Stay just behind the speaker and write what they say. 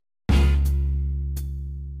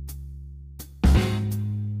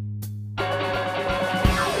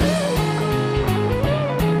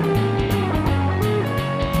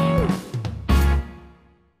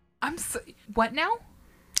what now?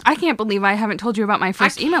 I can't believe I haven't told you about my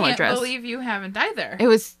first email address. I can't believe you haven't either. It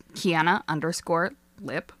was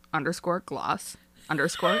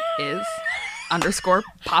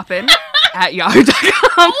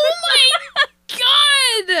Kiana_lip_gloss_is_poppin@yahoo.com. Oh my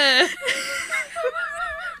god!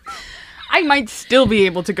 I might still be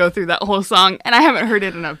able to go through that whole song, and I haven't heard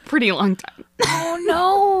it in a pretty long time. Oh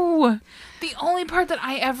no! The only part that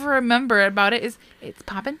I ever remember about it is it's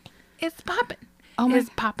poppin'. It's poppin'. Oh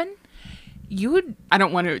it's poppin'. You would. I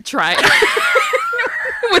don't want to try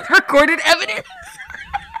with recorded evidence.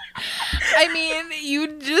 I mean,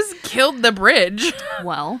 you just killed the bridge.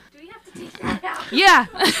 Well, Do we have to take that out? yeah.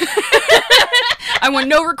 I want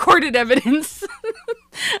no recorded evidence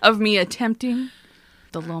of me attempting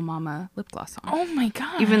the Lil Mama lip gloss song. Oh my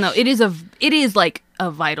god! Even though it is like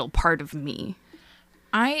a vital part of me.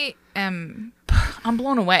 I'm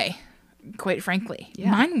blown away, quite frankly.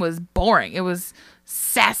 Yeah. Mine was boring. It was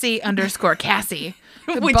sassy_Cassie,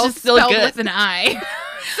 Which both is still spelled good. with an I.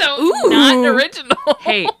 So Ooh. not original.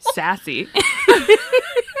 Hey, sassy.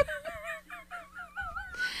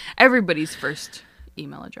 Everybody's first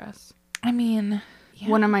email address. I mean, yeah.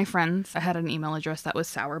 One of my friends had an email address that was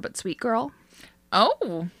sour but sweet girl.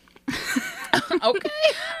 Oh. Okay.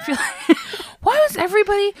 I feel like Why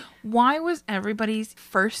was everybody's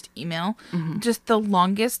first email just the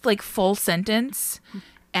longest, like, full sentence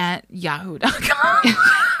at yahoo.com?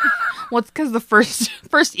 well, it's because the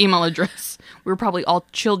first email address, we were probably all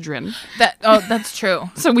children. That's true.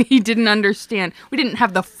 So we didn't understand. We didn't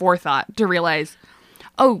have the forethought to realize,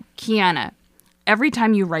 oh, Kiana, every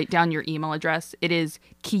time you write down your email address, it is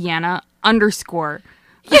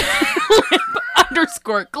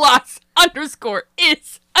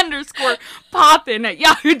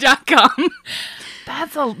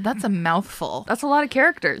That's a mouthful. That's a lot of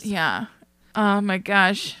characters. Yeah. Oh my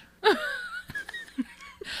gosh.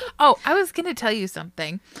 Oh, I was going to tell you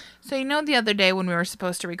something. So, you know, the other day when we were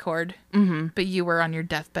supposed to record, but you were on your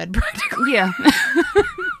deathbed practically. Yeah.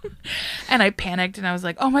 And I panicked and I was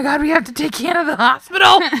like, oh my God, we have to take Hannah to the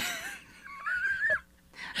hospital.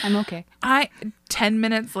 I'm okay. 10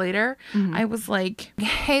 minutes later, I was like,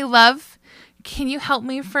 hey, love, can you help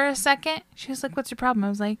me for a second? She was like, what's your problem? I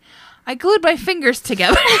was like, I glued my fingers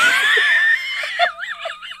together.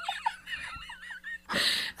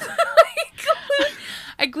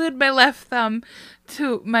 I glued my left thumb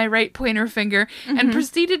to my right pointer finger and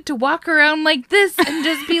proceeded to walk around like this and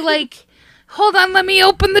just be like, hold on, let me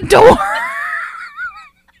open the door.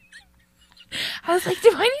 I was like,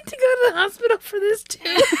 do I need to go to the hospital for this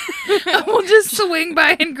too? And we'll just swing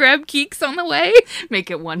by and grab Keeks on the way.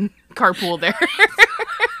 Make it one carpool there.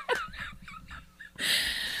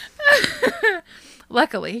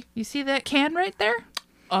 Luckily, you see that can right there?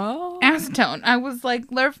 Oh. Acetone. I was like,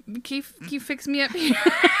 Lerf, can you fix me up here?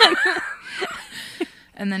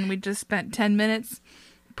 And then we just spent 10 minutes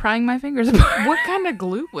prying my fingers apart. What kind of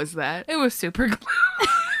glue was that? It was super glue.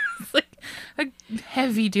 It's like a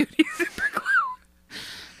heavy duty super glue.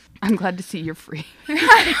 I'm glad to see you're free.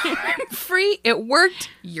 I'm free. It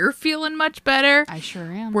worked. You're feeling much better. I sure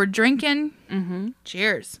am. We're drinking. Mm-hmm.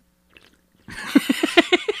 Cheers.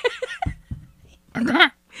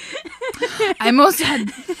 I almost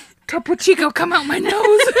had Topo Chico come out my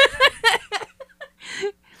nose.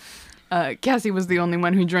 Cassie was the only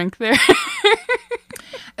one who drank there.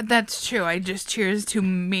 That's true. I just cheers to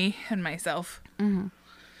me and myself. And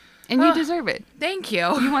you deserve it. Thank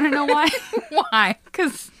you. You want to know why? Why?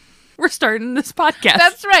 Because we're starting this podcast.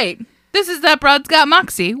 That's right. This is That Broad's Got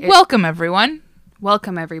Moxie. Welcome, everyone.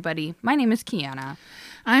 Welcome, everybody. My name is Kiana.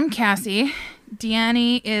 I'm Cassie.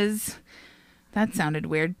 Danny is... That sounded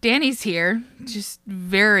weird. Danny's here, just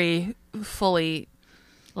very fully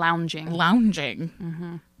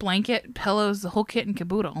Lounging. Blanket, pillows, the whole kit and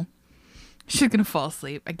caboodle. She's going to fall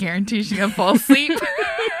asleep. I guarantee she's going to fall asleep.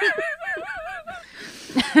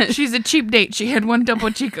 She's a cheap date. She had one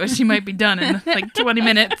Topo Chico. She might be done in like 20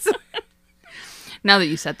 minutes. Now that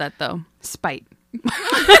you said that, though, spite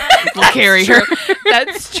will carry her.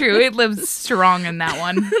 That's true. It lives strong in that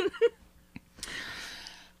one.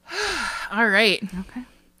 All right. Okay.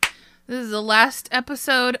 This is the last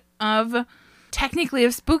episode of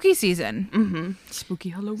spooky season. Spooky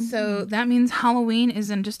Halloween. So that means Halloween is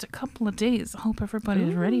in just a couple of days. I hope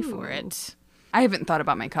everybody's ready for it. I haven't thought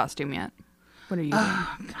about my costume yet. What are you doing?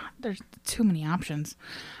 Oh, God, there's too many options.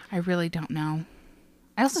 I really don't know.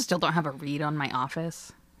 I also still don't have a read on my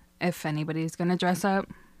office. If anybody's going to dress up.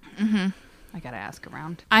 I got to ask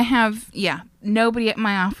around. I have, nobody at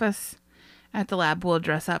my office at the lab will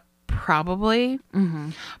dress up, probably.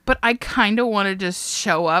 But I kind of want to just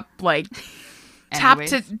show up, like, top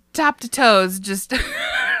to toes, just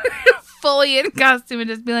fully in costume and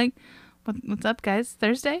just be like, what's up, guys?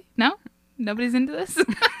 Thursday? No? Nobody's into this?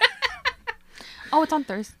 Oh, it's on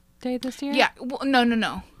Thursday this year? Yeah. Well,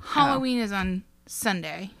 no. Halloween is on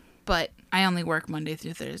Sunday, but I only work Monday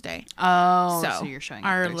through Thursday. Oh, so you're showing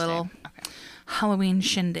our Thursday. little Halloween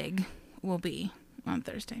shindig will be on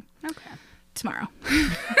Thursday. Okay. Tomorrow,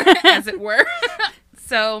 as it were.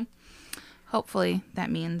 So hopefully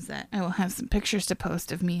that means that I will have some pictures to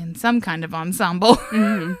post of me in some kind of ensemble.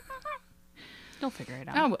 Mm-hmm. You'll figure it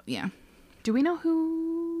out. Oh, well, yeah. Do we know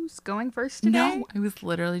who's going first today? No, I was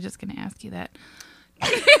literally just going to ask you that.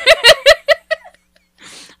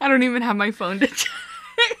 I don't even have my phone to check.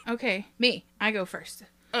 Okay, me. I go first.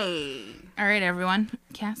 Hey. All right, everyone.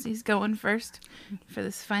 Cassie's going first for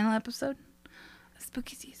this final episode of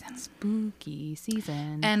Spooky Season. Spooky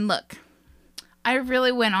season. And look, I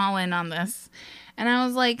really went all in on this. And I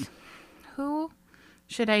was like, who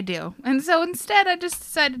should I do? And so instead, I just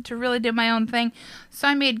decided to really do my own thing. So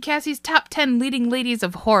I made Cassie's top 10 leading ladies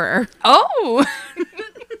of horror. Oh!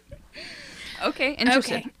 Okay,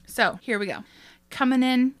 interesting. Okay, so here we go. Coming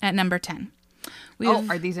in at number 10.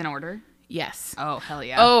 Are these in order? Yes. Oh, hell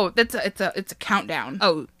yeah. Oh, it's a countdown.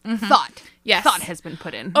 Oh, thought. Yes. Thought has been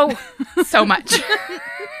put in. Oh, so much.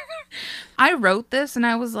 I wrote this and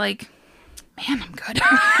I was like, man, I'm good.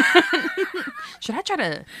 Should I try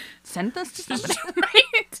to send this to somebody?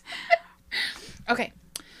 Right? Okay.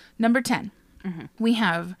 Number 10. We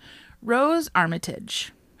have Rose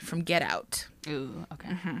Armitage from Get Out. Ooh,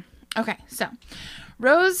 okay. Okay, so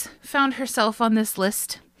Rose found herself on this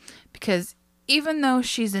list because even though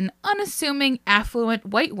she's an unassuming, affluent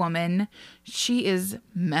white woman, she is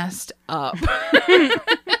messed up.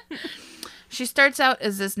 She starts out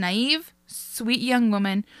as this naive, sweet young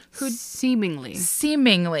woman who seemingly,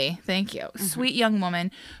 thank you, sweet young woman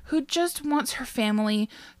who just wants her family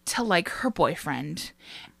to like her boyfriend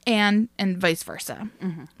and vice versa,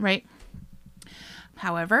 right?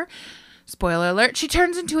 However, spoiler alert, she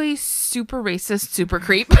turns into a super racist super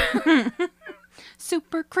creep.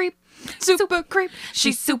 Super creep. Super creep.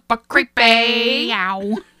 She's super creepy.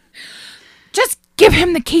 Ow. Just give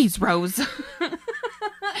him the keys, Rose.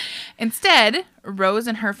 Instead, Rose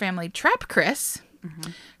and her family trap Chris,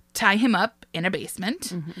 tie him up in a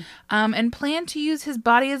basement, and plan to use his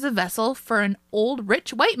body as a vessel for an old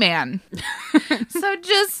rich white man. So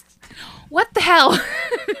just, what the hell?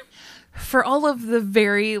 For all of the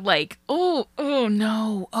very like, oh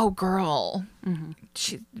no, oh girl.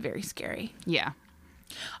 She's very scary. Yeah.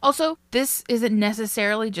 Also, this isn't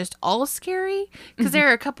necessarily just all scary, because there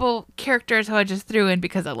are a couple characters who I just threw in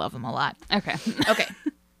because I love them a lot. Okay. Okay.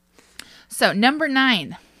 So, number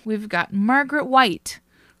 9, we've got Margaret White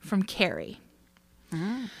from Carrie.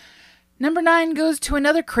 Number 9 goes to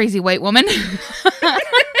another crazy white woman.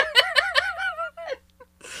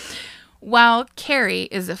 While Carrie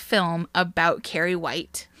is a film about Carrie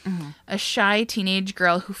White, a shy teenage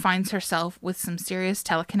girl who finds herself with some serious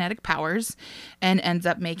telekinetic powers and ends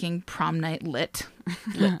up making prom night lit.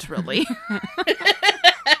 Literally.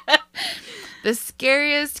 The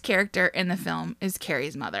scariest character in the film is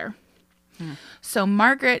Carrie's mother. So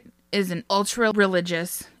Margaret is an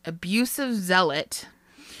ultra-religious, abusive zealot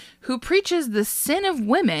who preaches the sin of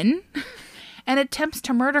women and attempts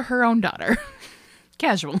to murder her own daughter.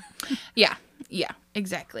 Casual. Yeah,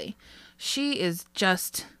 exactly. She is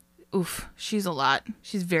just, she's a lot.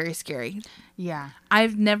 She's very scary. Yeah.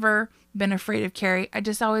 I've never been afraid of Carrie. I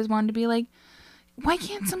just always wanted to be like, why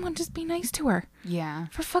can't someone just be nice to her? Yeah.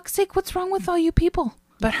 For fuck's sake, what's wrong with all you people?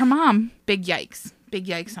 But her mom, big yikes. Big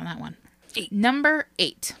yikes on that one. Number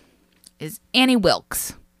 8 is Annie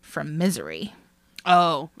Wilkes from Misery.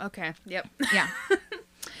 Oh, okay. Yep. Yeah.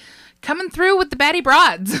 Coming through with the baddie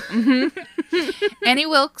broads. Annie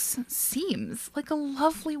Wilkes seems like a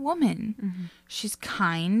lovely woman. She's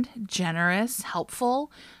kind, generous, helpful,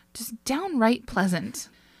 just downright pleasant.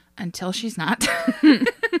 Until she's not.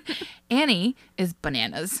 Annie is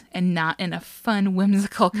bananas, and not in a fun,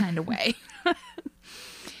 whimsical kind of way.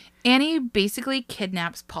 Annie basically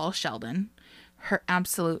kidnaps Paul Sheldon, her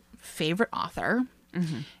absolute favorite author,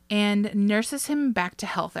 and nurses him back to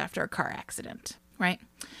health after a car accident, right?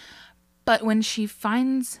 But when she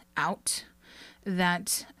finds out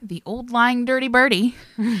that the old lying dirty birdie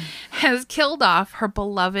has killed off her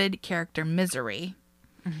beloved character Misery,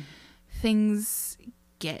 things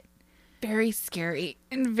get very scary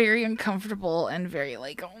and very uncomfortable and very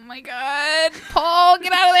like, oh my God, Paul,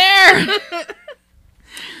 get out of there.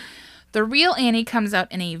 The real Annie comes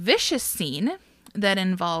out in a vicious scene that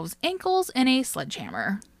involves ankles and a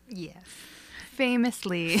sledgehammer. Yes.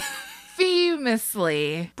 Famously.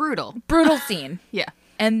 Famously. Brutal. Brutal scene. Yeah.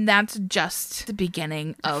 And that's just the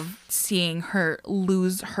beginning of seeing her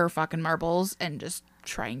lose her fucking marbles and just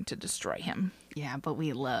trying to destroy him. Yeah, but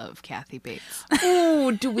we love Kathy Bates.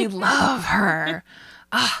 Ooh, do we love her?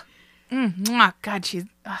 God, she's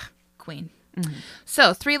queen. Mm-hmm.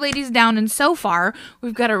 So, 3 ladies down, and so far,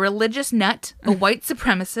 we've got a religious nut, a white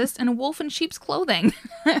supremacist, and a wolf in sheep's clothing.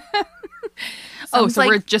 So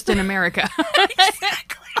we're just in America.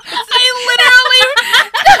 Exactly.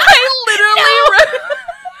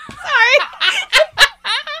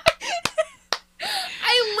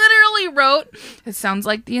 I literally wrote, it sounds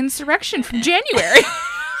like the insurrection from January.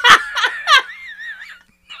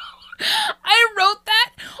 I wrote that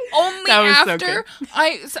only That was so after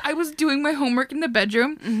I was doing my homework in the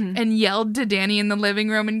bedroom and yelled to Danny in the living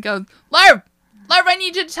room and goes, Larv, I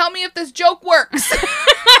need you to tell me if this joke works.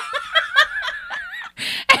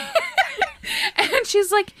 And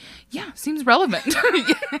she's like, yeah, seems relevant.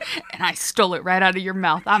 And I stole it right out of your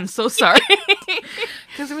mouth. I'm so sorry.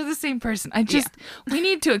 Because we're the same person. We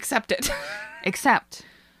need to accept it. Except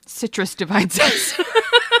citrus divides us.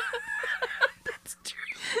 That's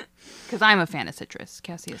true. Because I'm a fan of citrus.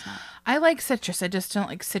 Cassie is not. I like citrus. I just don't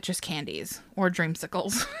like citrus candies or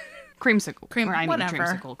dreamsicles. Creamsicle. Whatever.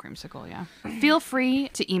 Creamsicle, yeah. Feel free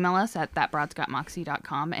to email us at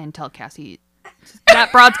thatbroadsgotmoxie.com and tell Cassie...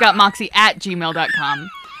 thatbroadsgotmoxie@gmail.com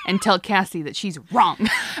and tell Cassie that she's wrong.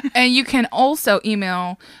 And you can also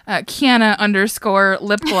email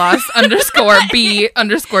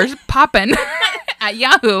Kiana_lipgloss_B_poppin at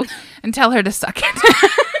Yahoo and tell her to suck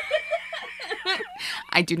it.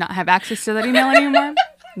 I do not have access to that email anymore.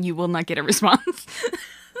 You will not get a response.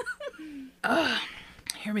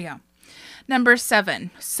 Here we go. Number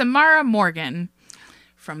 7, Samara Morgan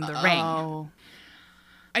from The Ring.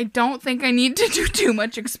 I don't think I need to do too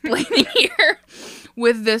much explaining here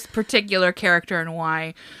with this particular character and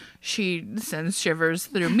why she sends shivers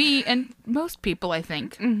through me and most people, I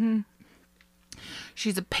think. Mm-hmm.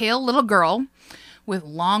 She's a pale little girl with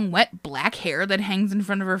long, wet black hair that hangs in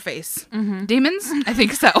front of her face. Mm-hmm. Demons? I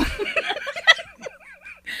think so.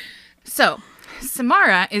 So,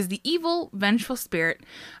 Samara is the evil, vengeful spirit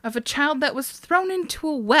of a child that was thrown into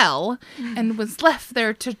a well and was left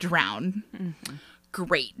there to drown. Mm-hmm.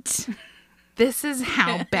 Great. This is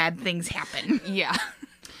how bad things happen. Yeah.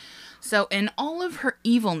 So in all of her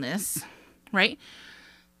evilness, right,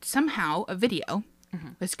 somehow a video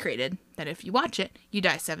was created that if you watch it, you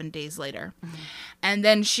die 7 days later. Mm-hmm. And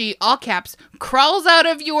then she, all caps, crawls out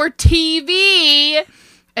of your TV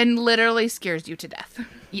and literally scares you to death.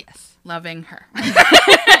 Yes. Loving her.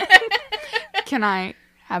 Can I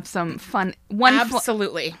have some fun?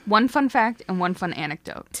 Absolutely. One fun fact and one fun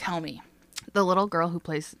anecdote. Tell me. The little girl who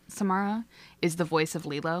plays Samara is the voice of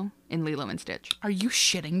Lilo in Lilo and Stitch. Are you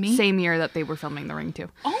shitting me? Same year that they were filming The Ring, too.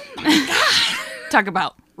 Oh, my God. Talk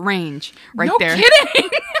about range right there. No kidding.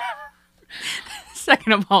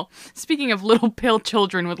 Second of all, speaking of little pale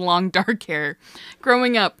children with long dark hair,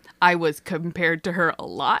 growing up, I was compared to her a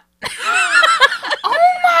lot.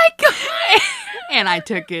 Oh, my God. And I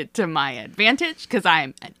took it to my advantage because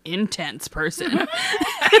I'm an intense person.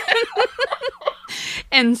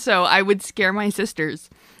 And so I would scare my sisters.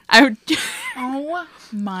 Oh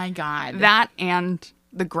my God. That and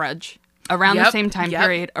The Grudge. Around the same time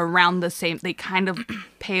period. Around the same, they kind of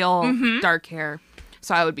pale, dark hair.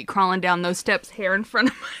 So I would be crawling down those steps, hair in front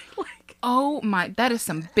of my leg. Oh my, that is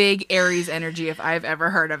some big Aries energy if I've ever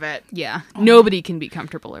heard of it. Yeah. Oh. Nobody can be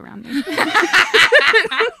comfortable around me.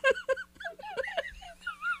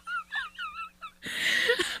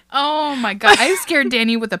 Oh my God. I scared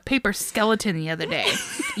Danny with a paper skeleton the other day.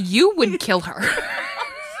 You would kill her.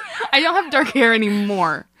 I don't have dark hair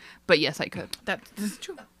anymore. But yes, I could. That's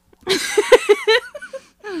true.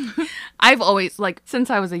 I've always, since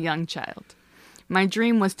I was a young child, my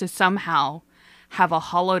dream was to somehow have a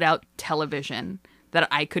hollowed out television that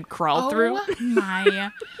I could crawl through.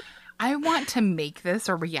 I want to make this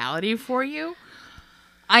a reality for you.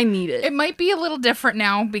 I need it. It might be a little different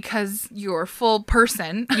now because you're a full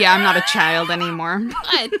person. Yeah, I'm not a child anymore.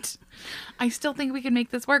 But I still think we can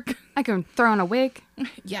make this work. I can throw on a wig.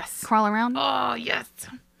 Yes. Crawl around. Oh, yes.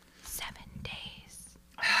 7 days.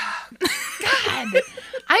 God.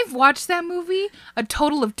 I've watched that movie a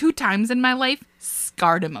total of 2 times in my life,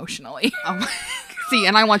 scarred emotionally. Oh. See,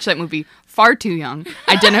 and I watched that movie far too young.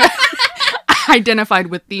 Identified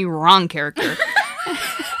with the wrong character.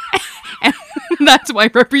 And that's why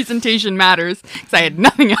representation matters, because I had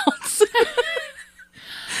nothing else.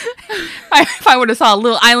 If I would have saw a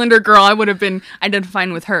little Islander girl, I would have been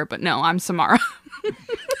identifying with her. But no, I'm Samara.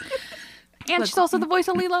 And she's also the voice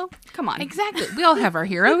of Lilo. Come on. Exactly. We all have our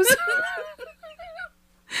heroes.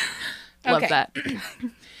 Love Okay. that.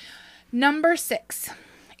 Number 6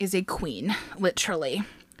 is a queen, literally.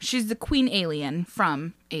 She's the queen alien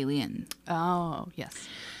from Alien. Oh, yes.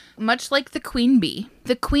 Much like the queen bee,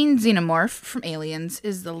 the queen xenomorph from Aliens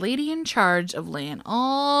is the lady in charge of laying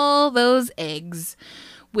all those eggs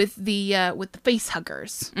with the face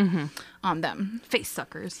huggers on them. Face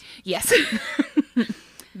suckers. Yes.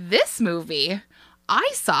 This movie I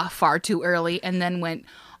saw far too early and then went,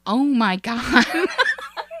 oh my God.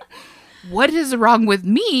 What is wrong with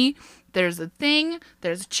me? There's a thing.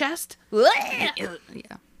 There's a chest. Yeah.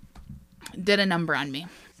 Did a number on me.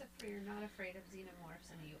 Except for you're not afraid of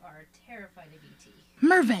xenomorphs and you are terrified of E.T.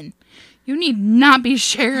 Mervin, you need not be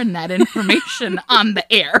sharing that information on the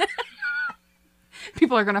air.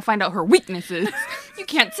 People are going to find out her weaknesses. You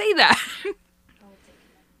can't say that.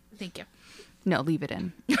 Thank you. No, leave it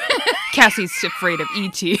in. Cassie's afraid of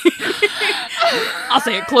E.T. I'll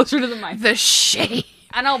say it closer to the mic. The shade.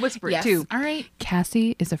 And I'll whisper Yes. it too. All right.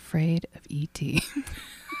 Cassie is afraid of E.T.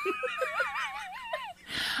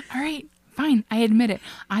 All right. Fine. I admit it.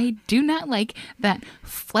 I do not like that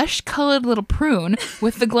flesh-colored little prune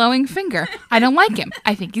with the glowing finger. I don't like him.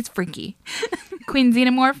 I think he's freaky. Queen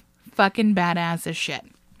Xenomorph, fucking badass as shit.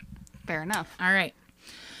 Fair enough. All right.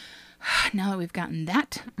 Now that we've gotten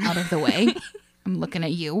that out of the way, I'm looking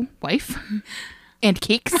at you, wife, and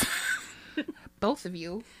Keeks. Both of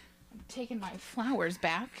you. I'm taking my flowers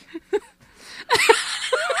back.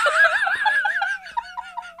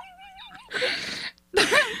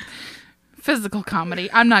 Physical comedy.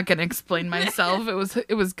 I'm not going to explain myself.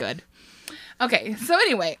 It was good. Okay, so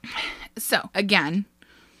anyway. So, again,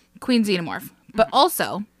 Queen Xenomorph. But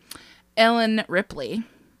also, Ellen Ripley,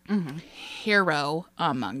 hero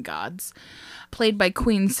among gods, played by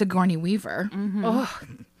Queen Sigourney Weaver,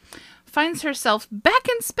 finds herself back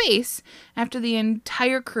in space after the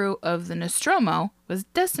entire crew of the Nostromo was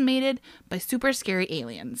decimated by super scary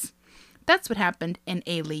aliens. That's what happened in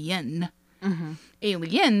Alien.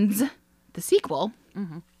 Aliens, the sequel.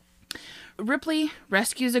 Ripley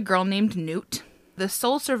rescues a girl named Newt, the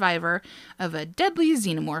sole survivor of a deadly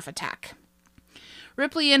xenomorph attack.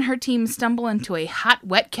 Ripley and her team stumble into a hot,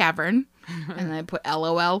 wet cavern, and I put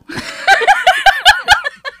LOL.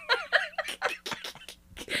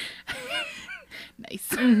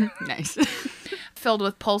 Nice. Nice. Filled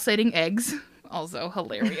with pulsating eggs. Also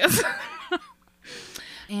hilarious.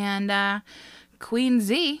 And Queen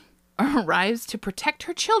Z arrives to protect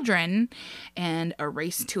her children, and a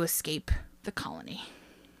race to escape the colony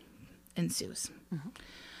ensues.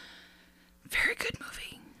 Very good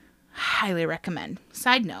movie. Highly recommend.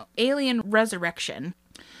 Side note, Alien Resurrection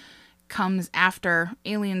comes after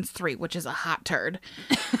Aliens 3, which is a hot turd.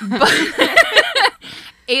 But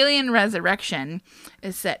Alien Resurrection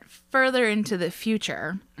is set further into the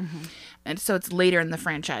future. And so it's later in the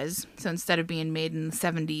franchise. So instead of being made in the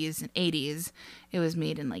 70s and 80s, it was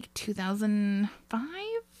made in like 2005,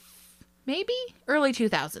 maybe? Early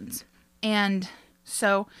 2000s. And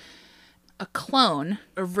so a clone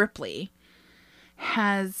of Ripley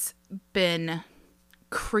has been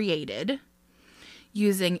created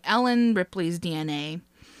using Ellen Ripley's DNA,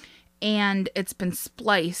 and it's been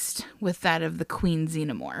spliced with that of the Queen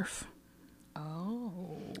Xenomorph.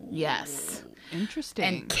 Oh. Yes. Interesting.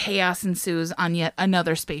 And chaos ensues on yet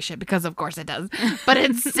another spaceship, because of course it does. But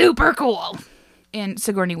it's super cool. And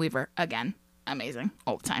Sigourney Weaver, again, amazing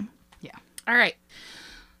all the time. Yeah. All right.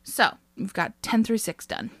 So we've got 10 through 6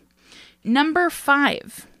 done. Number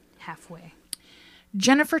 5, Halfway.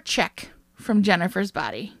 Jennifer Check from Jennifer's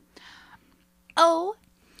Body. Oh.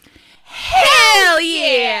 Hell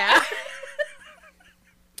yeah!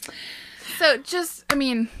 So just, I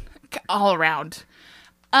mean, all around,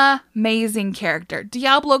 amazing character.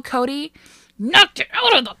 Diablo Cody knocked it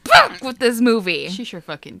out of the park with this movie. She sure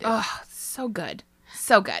fucking did. Oh, so good.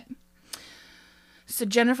 So good. So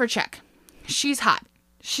Jennifer Check. She's hot.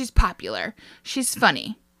 She's popular. She's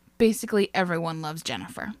funny. Basically, everyone loves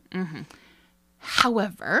Jennifer.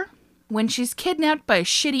 However, when she's kidnapped by a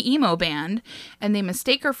shitty emo band and they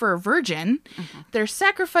mistake her for a virgin, their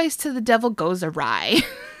sacrifice to the devil goes awry.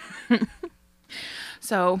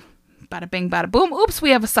 So, bada bing, bada boom. Oops, we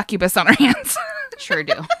have a succubus on our hands. Sure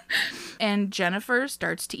do. And Jennifer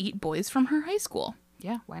starts to eat boys from her high school.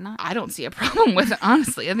 Yeah, why not? I don't see a problem with it,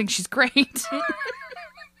 honestly. I think she's great.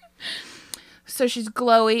 So she's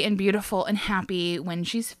glowy and beautiful and happy when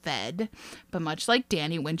she's fed. But much like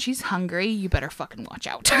Danny, when she's hungry, you better fucking watch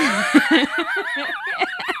out.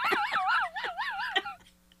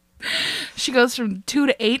 She goes from 2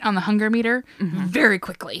 to 8 on the hunger meter very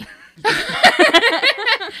quickly.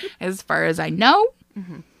 As far as I know,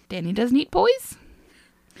 Danny doesn't eat boys.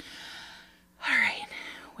 All right.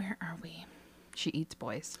 Where are we? She eats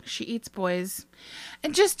boys. She eats boys.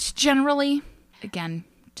 And just generally, again,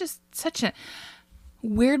 just such a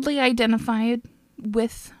weirdly identified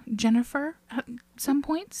with Jennifer at some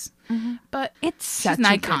points. But It's she's an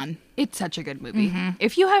icon. It's such a good movie.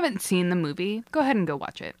 If you haven't seen the movie, go ahead and go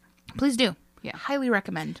watch it. Please do. Yeah. Highly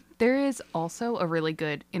recommend. There is also a really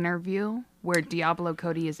good interview where Diablo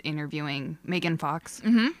Cody is interviewing Megan Fox.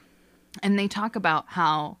 And they talk about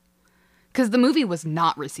how, because the movie was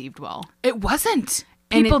not received well. It wasn't.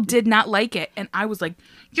 And People did not like it. And I was like,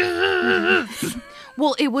 yes!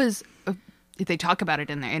 Well, it was, they talk about it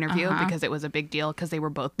in their interview because it was a big deal because they were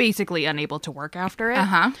both basically unable to work after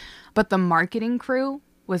it. But the marketing crew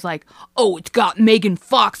was like, oh, it's got Megan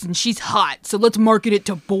Fox and she's hot, so let's market it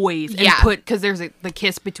to boys. And because there's the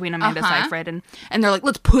kiss between Amanda Seyfried and they're like,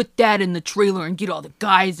 let's put that in the trailer and get all the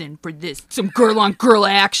guys in for this, some girl on girl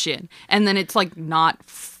action. And then it's like not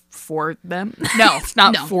for them. No, it's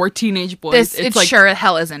not no. for teenage boys. It's like, sure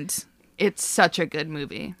hell isn't. it's such a good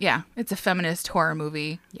movie. Yeah. It's a feminist horror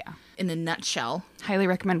movie. Yeah. In a nutshell. Highly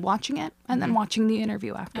recommend watching it and then watching the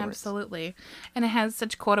interview afterwards. Absolutely. And it has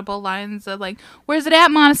such quotable lines of like, where's it at,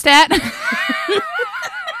 Monostat?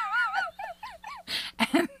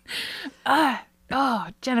 And,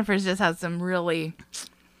 Jennifer's just has some really...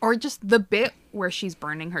 Or just the bit where she's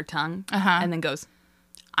burning her tongue and then goes,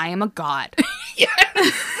 I am a god.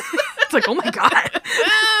 It's like, oh my god.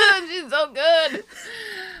 She's so good.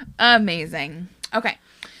 Amazing. Okay.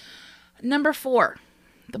 Number 4.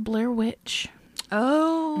 The Blair Witch.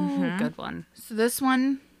 Oh, good one. So this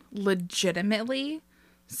one legitimately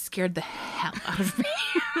scared the hell out of me.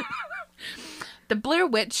 The Blair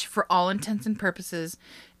Witch, for all intents and purposes,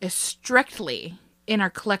 is strictly in our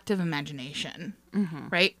collective imagination,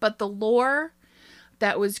 right? But the lore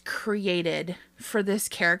that was created for this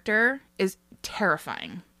character is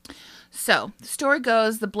terrifying. So, the story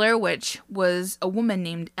goes, the Blair Witch was a woman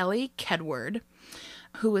named Ellie Kedward,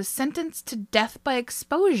 who was sentenced to death by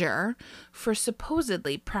exposure for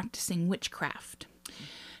supposedly practicing witchcraft.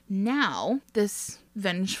 Now, this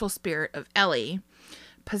vengeful spirit of Ellie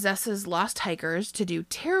possesses lost hikers to do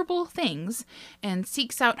terrible things and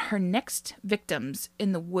seeks out her next victims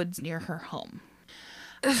in the woods near her home.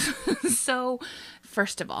 So,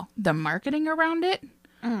 first of all, the marketing around it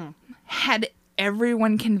had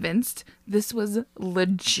everyone convinced this was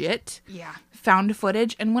legit. Yeah. Found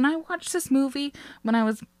footage. And when I watched this movie when I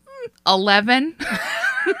was 11,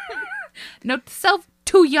 note to self,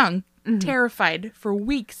 too young, terrified for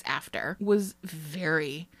weeks after, was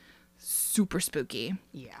very super spooky.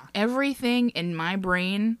 Yeah. Everything in my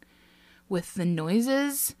brain with the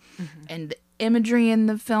noises and the imagery in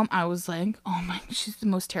the film, I was like, oh my, she's the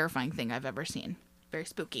most terrifying thing I've ever seen. Very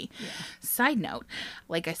spooky. Yeah. Side note,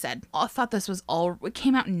 like I said, I thought this was all, it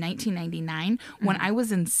came out in 1999 when I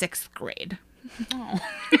was in 6th grade. Oh.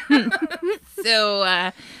 So,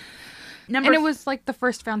 And it was like the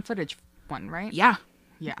first found footage one, right? yeah.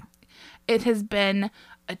 Yeah. It has been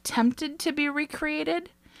attempted to be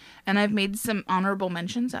recreated, and I've made some honorable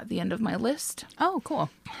mentions at the end of my list. Oh, cool.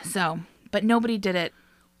 So, but nobody did it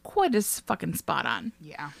quite as fucking spot on.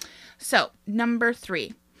 Yeah. So, number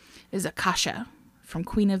 3 is Akasha from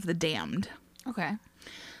Queen of the Damned. Okay.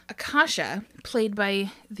 Akasha, played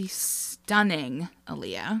by the stunning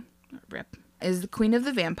Aaliyah, rip, is the queen of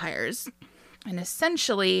the vampires, and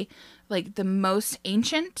essentially like the most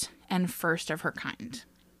ancient and first of her kind.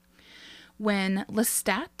 When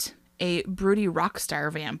Lestat, a broody rock star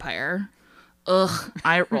vampire,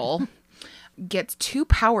 eye roll, gets too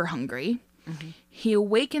power hungry, he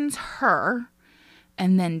awakens her,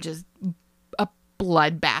 and then just a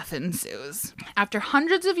bloodbath ensues. After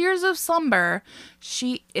hundreds of years of slumber,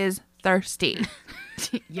 she is thirsty.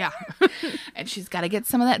 Yeah. And she's got to get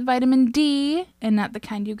some of that vitamin D, and not the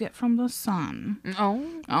kind you get from the sun.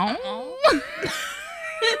 Oh.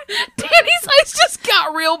 Danny's eyes just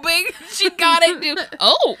got real big. She got it, dude.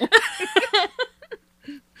 Oh.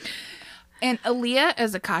 And Aaliyah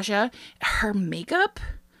as Akasha, her makeup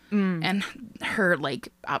and her like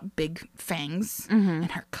big fangs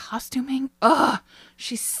and her costuming,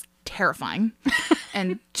 she's terrifying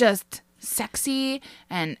and just sexy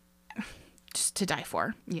and just to die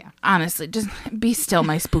for. Yeah. Honestly, just be still,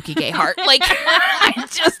 my spooky gay heart. Like,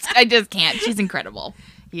 I just can't. She's incredible.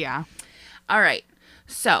 Yeah. All right.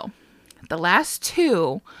 So, the last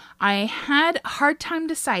 2, I had a hard time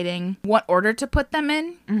deciding what order to put them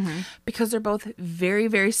in because they're both very,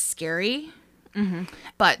 very scary.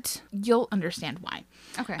 But you'll understand why.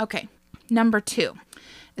 Okay. Okay. Number 2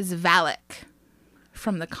 is Valak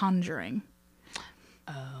from The Conjuring.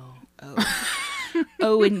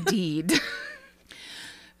 Oh, indeed.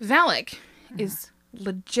 Valak is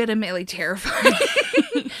legitimately terrifying.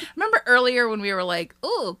 Remember earlier when we were like,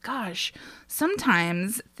 oh gosh,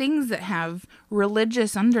 sometimes things that have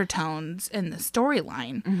religious undertones in the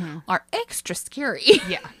storyline are extra scary.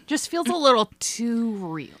 Yeah. Just feels a little too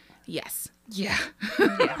real. Yes. Yeah.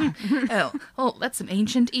 Yeah. Oh, that's some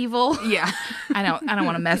ancient evil. Yeah. I don't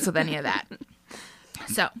want to mess with any of that.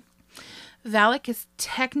 So, Valak is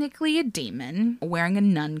technically a demon wearing a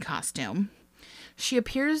nun costume. She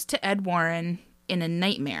appears to Ed Warren in a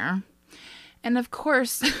nightmare. And of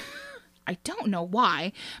course, I don't know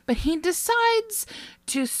why, but he decides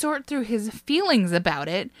to sort through his feelings about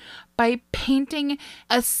it by painting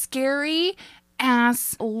a scary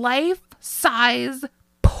ass life-size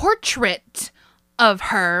portrait of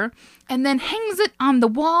her and then hangs it on the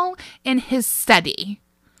wall in his study.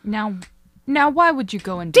 Now why would you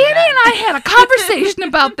go and do Danny that? and I had a conversation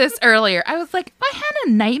about this earlier. I was like, if I had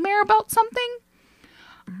a nightmare about something,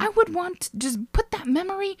 I would want to just put that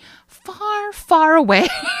memory far, far away.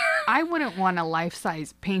 I wouldn't want a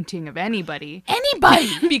life-size painting of anybody.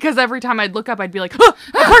 Anybody. Because every time I'd look up, I'd be like, huh,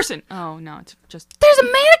 a person. Oh, no, it's just... There's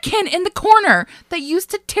a mannequin in the corner that used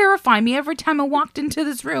to terrify me every time I walked into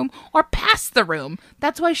this room or past the room.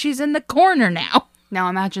 That's why she's in the corner now. Now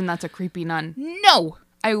imagine that's a creepy nun. No,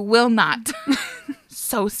 I will not.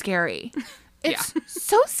 So scary. It's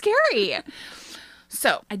so scary.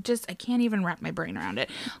 So I can't even wrap my brain around it.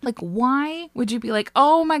 Like, why would you be like,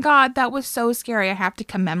 oh my God, that was so scary. I have to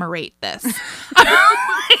commemorate this.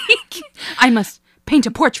 Like, I must paint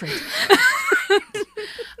a portrait.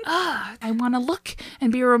 I want to look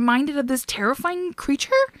and be reminded of this terrifying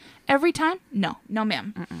creature every time. No,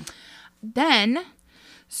 ma'am. Mm-mm. Then,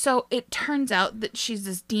 so it turns out that she's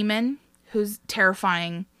this demon who's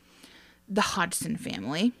terrifying the Hodgson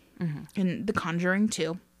family in The Conjuring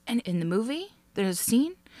 2. And in the movie, there's a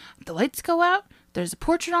scene, the lights go out, there's a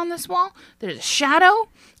portrait on this wall, there's a shadow,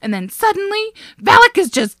 and then suddenly, Valak is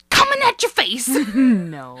just coming at your face.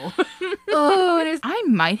 No. Oh, it is. I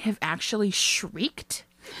might have actually shrieked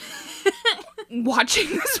watching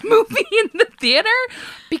this movie in the theater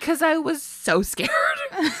because I was so scared.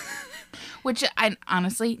 Which I'm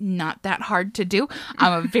honestly not that hard to do.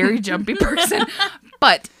 I'm a very jumpy person,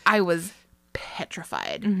 but I was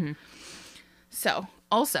petrified. Mm-hmm. So,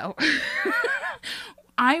 also,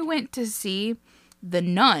 I went to see The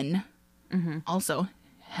Nun, also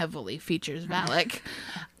heavily features Valak,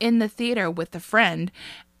 in the theater with a friend.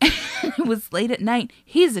 It was late at night.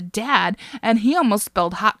 He's a dad, and he almost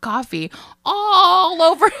spilled hot coffee all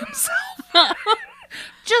over himself.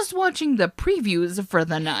 Just watching the previews for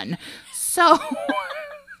The Nun. So,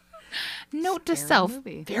 note to self,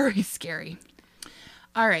 very scary.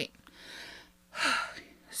 All right.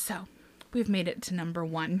 So, we've made it to number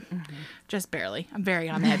 1. Just barely. I'm very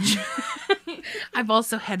on edge. I've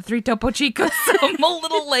also had 3 Topo Chicos, so I'm a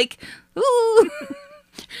little like, ooh.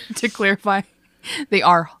 To clarify, they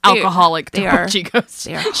are alcoholic Topo Chicos.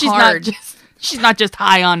 They are hard. She's not just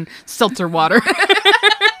high on seltzer water.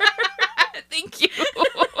 Thank you.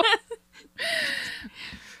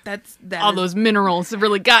 That all those minerals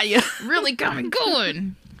really got you. Really got me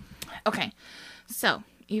going. Okay, so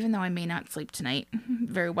even though I may not sleep tonight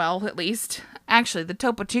very well, at least, actually, the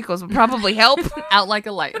Topo Chicos would probably help. Out like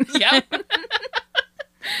a light. Yep.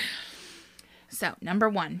 So, number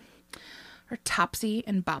 1 are Topsy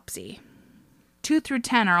and Bopsy. 2 through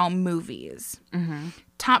 10 are all movies. Mm-hmm.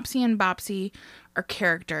 Topsy and Bopsy are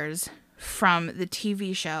characters from the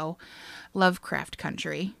TV show Lovecraft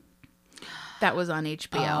Country. That was on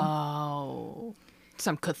HBO. Oh.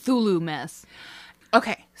 Some Cthulhu mess.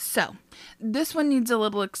 Okay, so this one needs a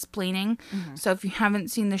little explaining. Mm-hmm. So if you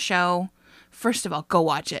haven't seen the show, first of all, go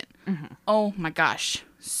watch it. Mm-hmm. Oh my gosh,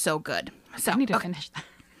 so good. So I need to finish that.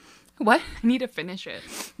 What? I need to finish it.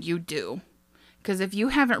 You do. Because if you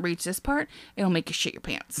haven't reached this part, it'll make you shit your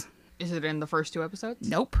pants. Is it in the first 2 episodes?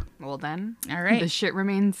 Nope. Well then, all right. The shit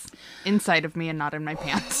remains inside of me and not in my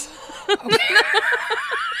pants.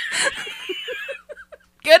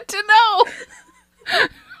 Good to know.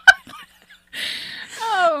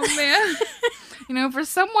 Oh, man. You know, for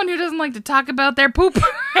someone who doesn't like to talk about their poop.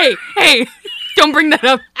 Hey, don't bring that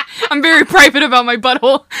up. I'm very private about my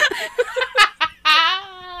butthole.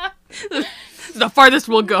 The farthest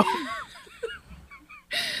we'll go.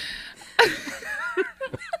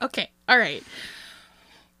 Okay, all right.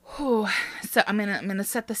 Whew. So I'm gonna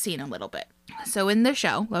set the scene a little bit. So in the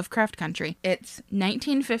show, Lovecraft Country, it's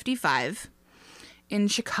 1955 in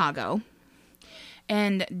Chicago,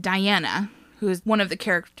 and Diana, who is one of the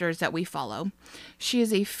characters that we follow, she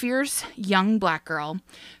is a fierce young black girl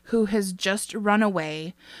who has just run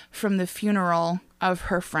away from the funeral of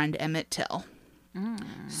her friend Emmett Till.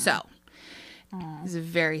 So, It's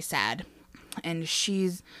very sad. And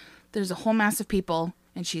there's a whole mass of people,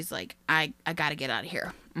 and she's like, I gotta get out of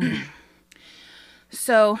here.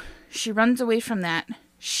 So she runs away from that.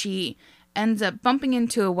 She ends up bumping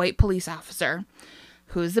into a white police officer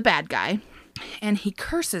who's the bad guy, and he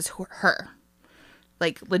curses her.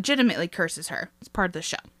 Like, legitimately curses her. It's part of the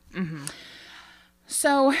show.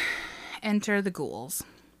 So, enter the ghouls.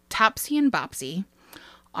 Topsy and Bopsy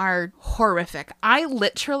are horrific. I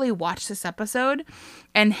literally watched this episode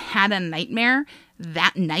and had a nightmare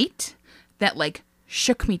that night that, like,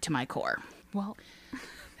 shook me to my core. Well,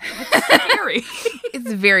 that's scary.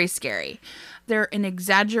 It's very scary. They're an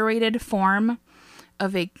exaggerated form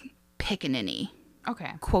of a pickaninny.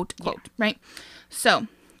 Okay. Quote, right? So,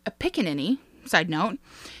 a pickaninny, side note,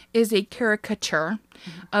 is a caricature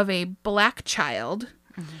of a black child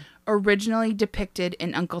originally depicted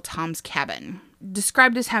in Uncle Tom's Cabin.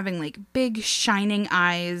 Described as having, like, big shining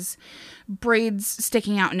eyes, braids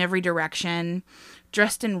sticking out in every direction,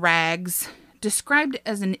 dressed in rags, described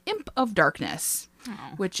as an imp of darkness,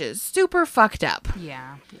 which is super fucked up.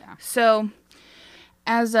 Yeah. So,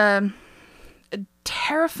 as a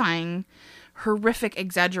terrifying, horrific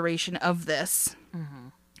exaggeration of this,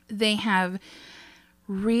 they have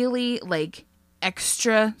really, like,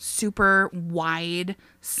 extra super wide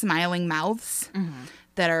smiling mouths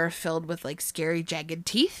that are filled with, like, scary jagged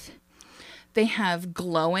teeth. They have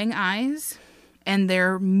glowing eyes, and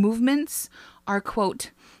their movements are,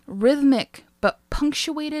 quote, rhythmic but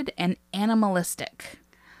punctuated and animalistic.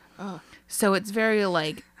 So it's very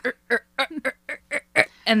like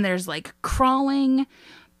and there's, like, crawling,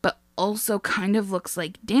 but also kind of looks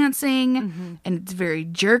like dancing, and it's very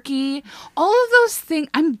jerky. All of those things,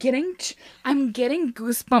 I'm getting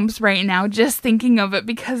goosebumps right now just thinking of it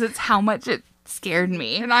because it's how much it scared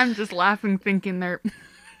me. And I'm just laughing, thinking they're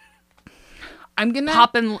I'm gonna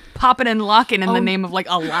popping and locking in the name of, like,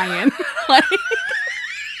 a lion. Like,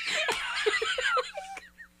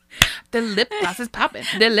 the lip gloss is popping.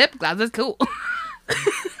 The lip gloss is cool.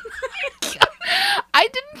 I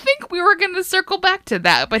didn't think we were going to circle back to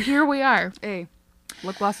that, but here we are. hey,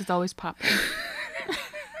 lip gloss is always popping.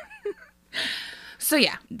 So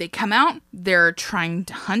yeah, they come out, they're trying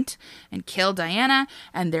to hunt and kill Diana,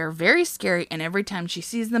 and they're very scary, and every time she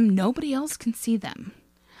sees them, nobody else can see them.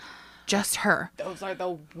 Just her. Those are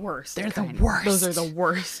the worst. They're the worst. Those are the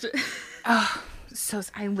worst. So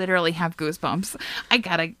I literally have goosebumps. I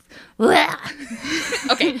gotta...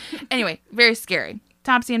 Okay, anyway, very scary.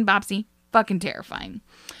 Topsy and Bopsy, fucking terrifying.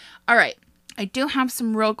 All right, I do have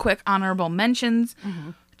some real quick honorable mentions,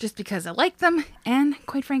 just because I like them, and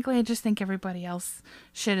quite frankly, I just think everybody else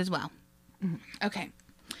should as well. Okay,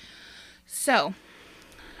 so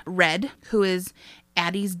Red, who is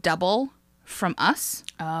Addie's double from Us,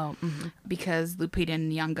 because Lupita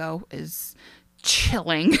Nyong'o is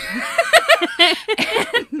chilling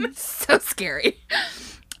and so scary.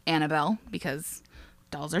 Annabelle, because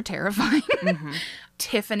dolls are terrifying.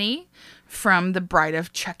 Tiffany from The Bride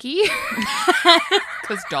of Chucky,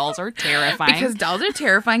 Because dolls are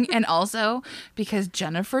terrifying. And also because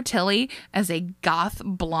Jennifer Tilly as a goth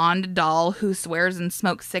blonde doll who swears and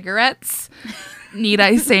smokes cigarettes. Need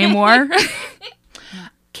I say more?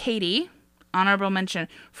 Katie, honorable mention,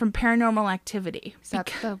 from Paranormal Activity. Is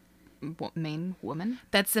that the main woman?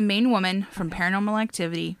 That's the main woman from Paranormal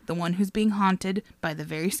Activity, the one who's being haunted by the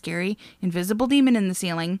very scary invisible demon in the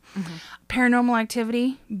ceiling. Paranormal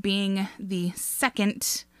Activity being the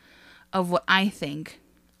second of what I think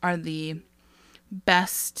are the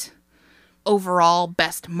best overall,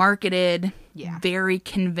 best marketed, very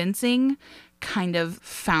convincing kind of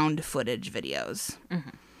found footage videos.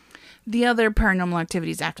 The other Paranormal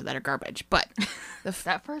Activities after that are garbage, but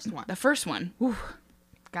That first one. the first one, whew,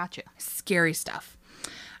 Gotcha. scary stuff.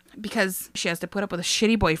 Because she has to put up with a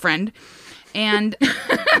shitty boyfriend and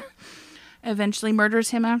eventually murders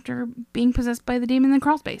him after being possessed by the demon in the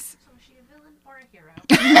crawl space. So is she a villain or a hero?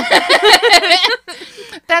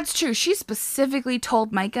 That's true. She specifically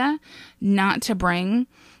told Micah not to bring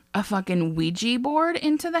a fucking Ouija board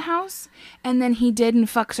into the house. And then he did and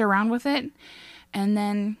fucks around with it. And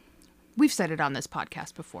then... We've said it on this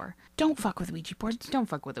podcast before. Don't fuck with Ouija boards. Don't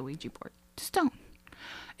fuck with a Ouija board. Just don't.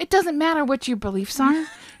 It doesn't matter what your beliefs are.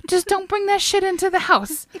 Just don't bring that shit into the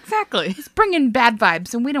house. Exactly. It's bringing bad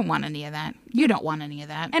vibes, and we don't want any of that. You don't want any of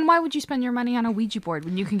that. And why would you spend your money on a Ouija board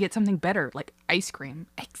when you can get something better, like ice cream?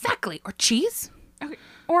 Exactly. Or cheese. Okay.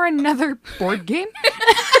 Or another board game?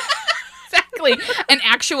 Exactly. An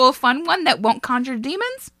actual fun one that won't conjure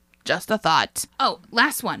demons? Just a thought. Oh,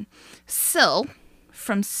 last one. Syl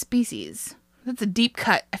from Species. That's a deep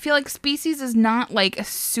cut. I feel like Species is not like a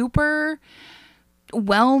super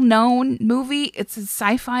well-known movie. It's a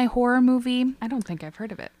sci-fi horror movie. I don't think I've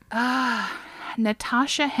heard of it.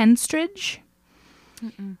 Natasha Henstridge.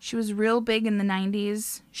 She was real big in the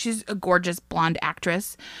 90s. She's a gorgeous blonde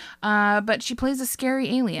actress. But she plays a scary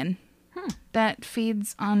alien that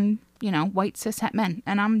feeds on, white cishet men.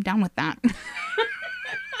 And I'm down with that.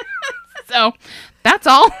 So, that's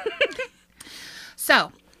all.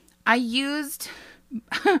 So, I used,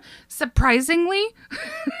 surprisingly,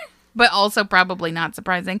 but also probably not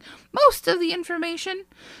surprising, most of the information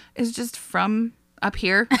is just from up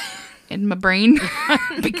here in my brain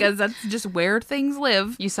because that's just where things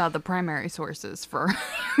live. You saw the primary sources for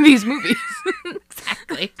these movies.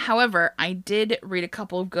 Exactly. However, I did read a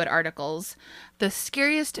couple of good articles. The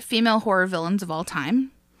Scariest Female Horror Villains of All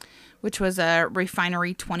Time, which was a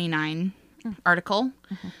Refinery 29 article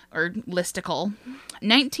or listicle.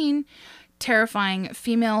 19 terrifying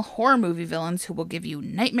female horror movie villains who will give you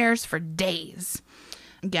nightmares for days.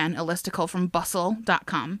 Again, a listicle from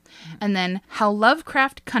bustle.com. And then How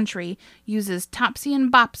Lovecraft Country Uses Topsy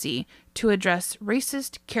and Bopsy to Address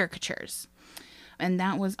Racist Caricatures. And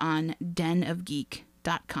that was on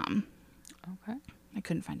denofgeek.com. Okay. I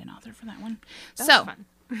couldn't find an author for that one. That's so, fun.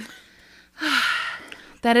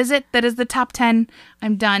 That is it. That is the top 10.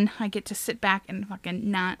 I'm done. I get to sit back and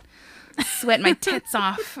fucking not sweat my tits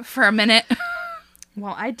off for a minute.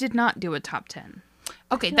 Well, I did not do a top 10.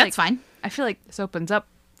 Okay, that's fine. I feel like this opens up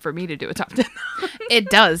for me to do a top 10.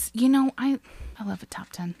 It does. I love a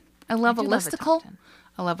top 10. I love a do love a top listicle. 10.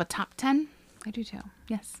 I love a top 10. I do too.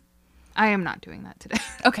 Yes. I am not doing that today.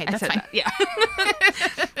 Okay, I that's said fine. that. Yeah.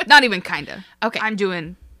 Not even kinda. Okay. I'm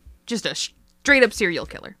doing just a straight up serial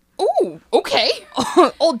killer. Ooh, okay.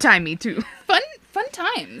 Old timey too. Fun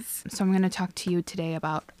times. So I'm going to talk to you today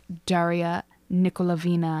about Daria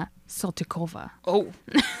Nikolavina Saltykova. Oh,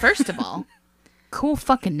 first of all, cool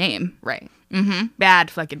fucking name. Right. Mm-hmm.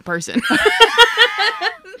 Bad fucking person.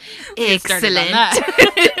 Excellent.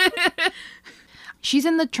 She's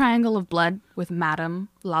in the Triangle of Blood with Madame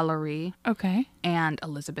Lalaurie Okay. and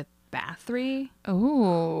Elizabeth Bathory,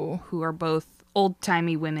 Oh, who are both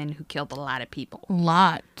old-timey women who killed a lot of people.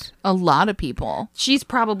 a lot of people. She's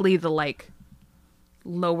probably the,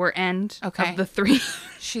 lower end of the three.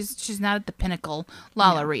 She's not at the pinnacle.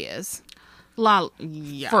 Lalaurie is.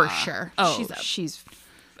 Yeah. For sure. Oh, She's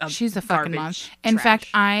she's a fucking mom. In fact,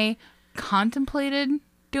 I contemplated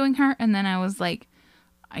doing her, and then I was like,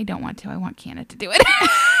 I don't want to. I want Canna to do it.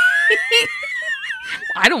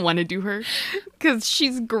 I don't want to do her because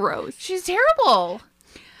she's gross. She's terrible.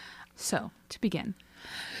 So, to begin,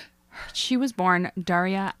 she was born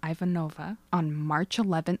Daria Ivanova on March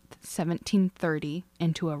 11th, 1730,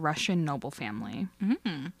 into a Russian noble family.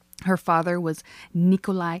 Her father was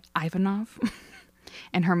Nikolai Ivanov,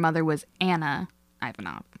 and her mother was Anna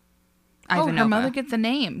Ivanov. Oh, her mother gets a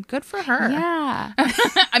name. Good for her. Yeah.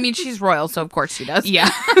 I mean, she's royal, so of course she does. Yeah.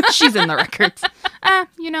 She's in the records. I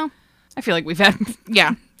feel like we've had...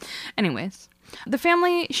 Yeah. Anyways. The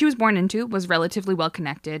family she was born into was relatively well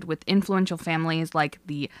connected with influential families like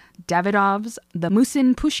the Davidovs, the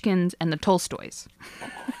Musin Pushkins, and the Tolstoys.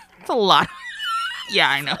 It's a lot. Yeah,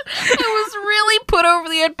 I know. I was really put over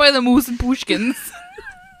the head by the Musin Pushkins.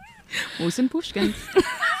 Musin Pushkins.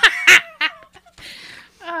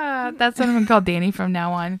 That's what I'm going to call Danny from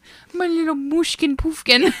now on. My little Mushkin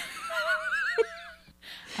Poofkin.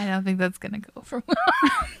 I don't think that's going to go over well.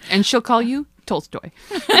 And she'll call you Tolstoy.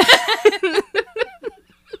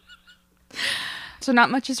 So not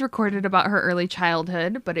much is recorded about her early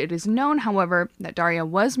childhood, but it is known, however, that Daria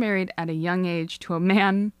was married at a young age to a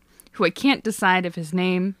man who I can't decide if his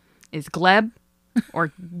name is Gleb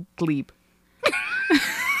or Glebe.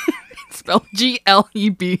 It's spelled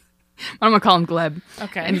Gleb. I'm going to call him Gleb.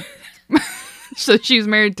 Okay. And so she was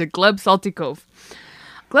married to Gleb Saltykov.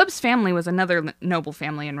 Gleb's family was another noble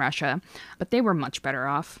family in Russia, but they were much better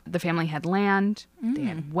off. The family had land, they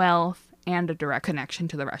had wealth, and a direct connection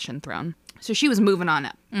to the Russian throne. So she was moving on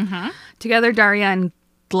up. Mm-hmm. Together, Daria and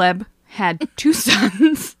Gleb had two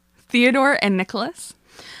sons, Theodore and Nicholas.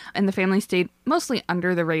 And the family stayed mostly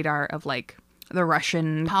under the radar of, the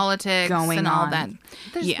Russian politics going and all on. that.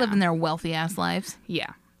 They're just living their wealthy-ass lives.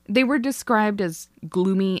 Yeah. They were described as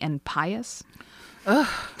gloomy and pious. Ugh.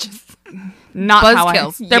 Just not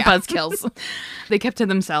buzzkills. They're buzzkills. They kept to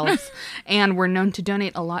themselves and were known to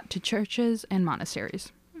donate a lot to churches and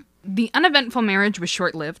monasteries. The uneventful marriage was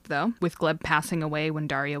short-lived, though, with Gleb passing away when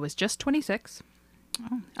Daria was just 26.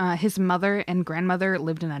 Oh. His mother and grandmother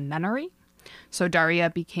lived in a nunnery, so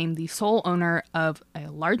Daria became the sole owner of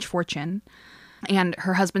a large fortune, and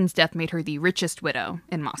her husband's death made her the richest widow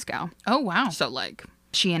in Moscow. Oh, wow. So,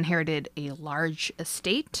 she inherited a large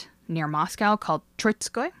estate near Moscow called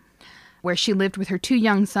Troitskoy, where she lived with her 2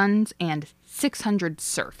 young sons and 600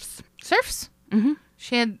 serfs. Serfs? Mm-hmm.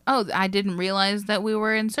 She had... Oh, I didn't realize that we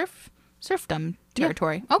were in serfdom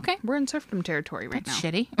territory. Yeah. Okay. We're in serfdom territory right That's now.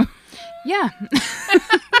 shitty. Yeah.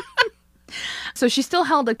 So she still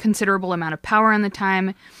held a considerable amount of power in the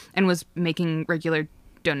time and was making regular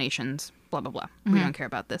donations, blah, blah, blah. We don't care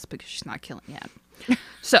about this because she's not killing yet.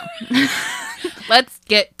 So Let's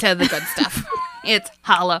get to the good stuff. it's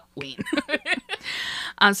Halloween.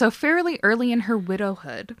 So fairly early in her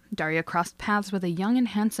widowhood, Daria crossed paths with a young and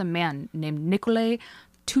handsome man named Nikolai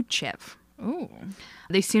Tuchev. Ooh.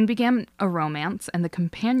 They soon began a romance, and the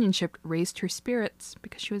companionship raised her spirits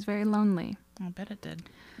because she was very lonely. I bet it did.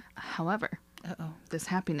 However, Uh-oh. this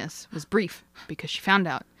happiness was brief because she found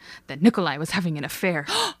out that Nikolai was having an affair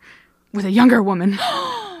with a younger woman.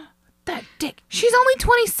 That dick. She's only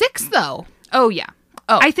 26, though. Oh, yeah.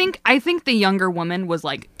 Oh. I think the younger woman was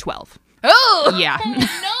like 12. Oh! Yeah.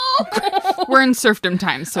 No! We're in serfdom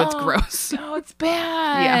times, so it's gross. No, it's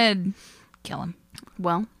bad. Kill him.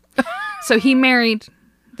 Well, so he married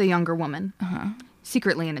the younger woman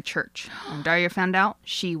secretly in a church. When Daria found out,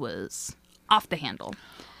 she was off the handle.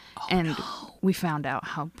 We found out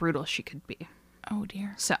how brutal she could be. Oh,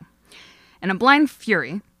 dear. So, in a blind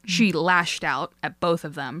fury, she lashed out at both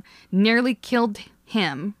of them, nearly killed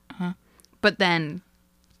him, but then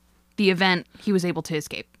the event, he was able to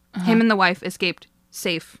escape. Him and the wife escaped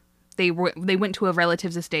safe. They went to a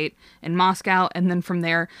relative's estate in Moscow, and then from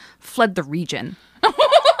there fled the region.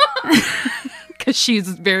 Because she's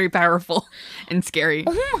very powerful and scary.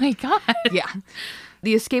 Oh, my God. Yeah.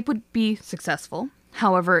 The escape would be successful.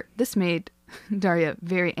 However, this made Daria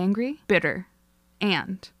very angry, bitter,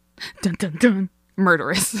 and dun dun dun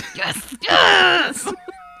murderous. Yes. Yes.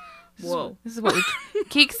 Whoa. This is what we...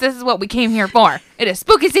 Keeks, this is what we came here for. It is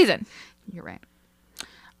spooky season. You're right.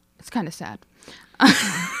 It's kind of sad.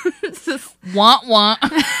 Want, want.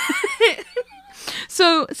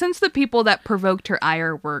 So, since the people that provoked her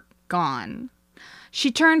ire were gone,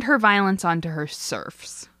 she turned her violence onto her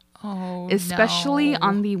serfs. Oh, Especially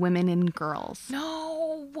on the women and girls.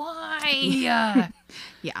 No, why? Yeah.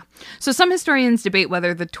 Yeah. So some historians debate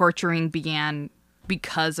whether the torturing began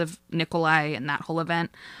because of Nikolai and that whole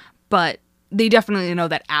event, but they definitely know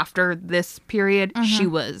that after this period, she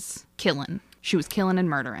was killing. She was killing and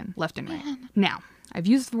murdering left and right. Now, I've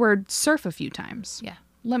used the word serf a few times. Yeah.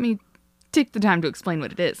 Let me take the time to explain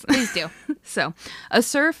what it is. Please do. So, a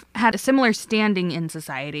serf had a similar standing in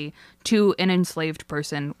society to an enslaved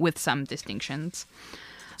person with some distinctions.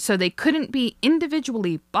 So they couldn't be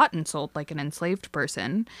individually bought and sold like an enslaved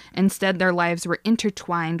person. Instead, their lives were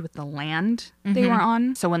intertwined with the land they were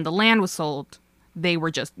on. So when the land was sold, they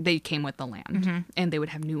came with the land and they would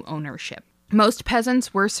have new ownership. Most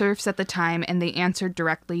peasants were serfs at the time, and they answered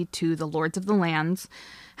directly to the lords of the lands,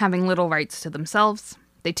 having little rights to themselves.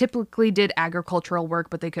 They typically did agricultural work,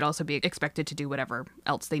 but they could also be expected to do whatever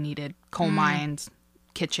else they needed. Coal mines,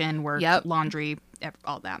 kitchen work, laundry,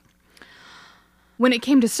 all that. When it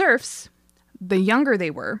came to serfs, the younger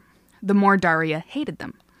they were, the more Daria hated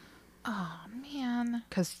them. Oh, man.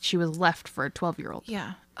 Because she was left for a 12-year-old.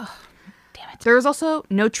 Yeah. Oh, damn it. There was also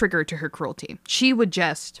no trigger to her cruelty. She would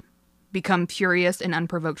just become furious and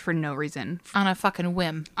unprovoked for no reason. On a fucking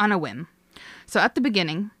whim. On a whim. So at the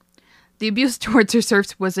beginning, the abuse towards her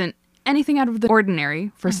serfs wasn't anything out of the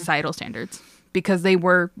ordinary for societal standards because they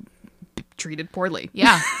were treated poorly.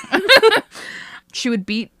 Yeah. She would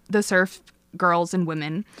beat the serf girls and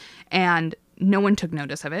women, and no one took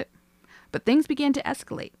notice of it. But things began to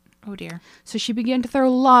escalate. Oh, dear. So she began to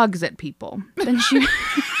throw logs at people. Then she...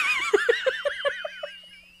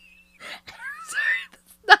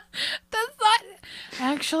 That's not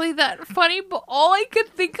actually that funny, but all I could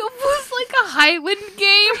think of was like a Highland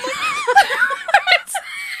game.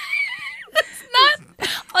 It's not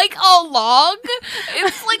like a log.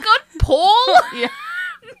 It's like a pole. Yeah.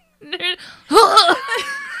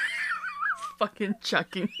 Fucking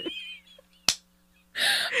chucking.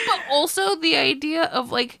 But also the idea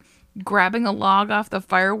of like grabbing a log off the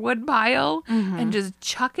firewood pile and just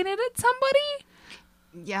chucking it at somebody.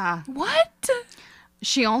 Yeah. What?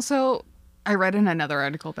 She also, I read in another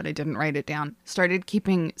article, but I didn't write it down, started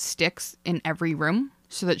keeping sticks in every room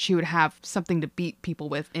so that she would have something to beat people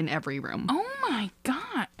with in every room. Oh my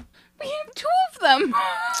God. We have 2 of them.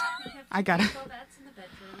 I got it. Well, that's in the bedroom.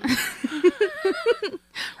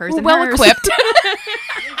 Hers We're and well hers. equipped.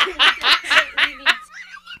 We need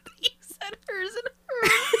You said hers and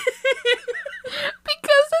hers.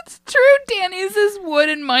 Because it's true. Danny's is wood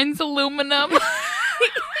and mine's aluminum.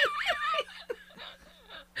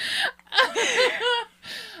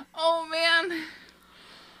 Oh, man.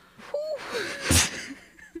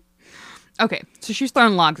 Okay, so she's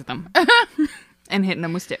throwing logs at them and hitting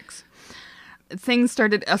them with sticks. Things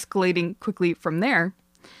started escalating quickly from there,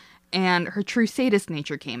 and her true sadist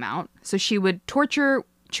nature came out. So she would torture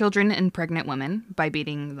children and pregnant women by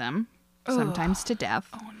beating them, sometimes to death.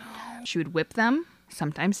 Oh, no. She would whip them,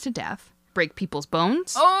 sometimes to death, break people's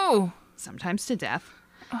bones, sometimes to death.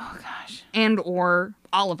 Oh, gosh. And or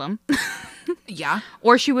all of them. Yeah.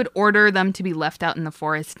 Or she would order them to be left out in the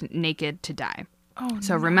forest naked to die. Oh,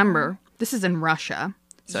 so remember, this is in Russia.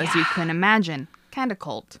 So as you can imagine, kind of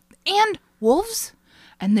cold. And wolves.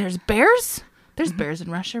 And there's bears. There's bears in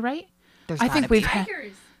Russia, right? There's I think we've had...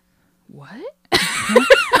 Tigers. What?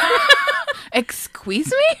 Excuse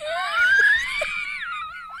me?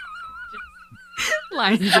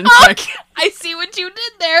 Lions and tigers. I see what you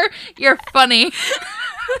did there. You're funny.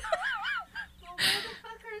 Well, where the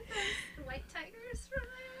fuck are those white tigers from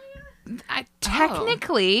there?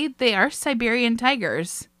 Technically, they are Siberian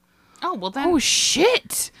tigers. Oh, well then. Oh,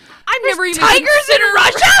 shit. I've never even Tigers in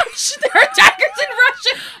Russia? There are tigers in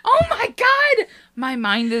Russia? Oh, my God. My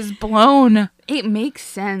mind is blown. It makes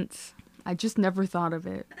sense. I just never thought of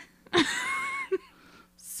it.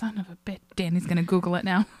 Son of a bitch. Danny's going to Google it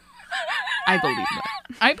now. I believe that.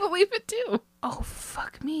 I believe it, too. Oh,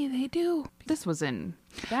 fuck me. They do. This was in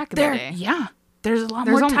back in the day. Yeah. There's a lot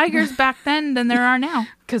There's more only- tigers back then than there are now.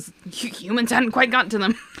 Because humans hadn't quite gotten to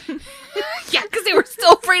them. Yeah, because they were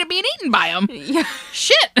still afraid of being eaten by them. Yeah.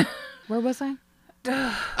 Shit. Where was I?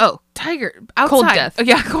 Oh, Tiger. Outside. Cold death. Oh,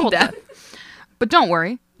 yeah, cold death. but don't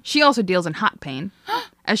worry. She also deals in hot pain,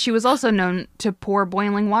 as she was also known to pour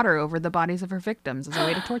boiling water over the bodies of her victims as a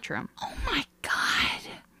way to torture them. Oh, my God.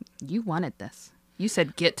 You wanted this. You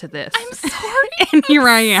said, get to this. I'm sorry. And here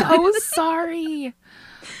I am. So sorry.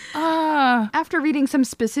 After reading some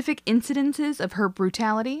specific incidences of her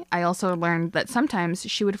brutality, I also learned that sometimes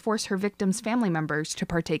she would force her victims' family members to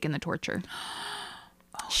partake in the torture.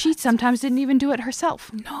 She sometimes didn't even do it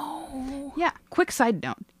herself. No. Yeah. Quick side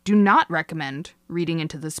note. Do not recommend reading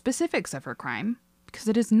into the specifics of her crime because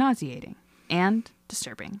it is nauseating and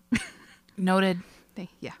disturbing. Noted.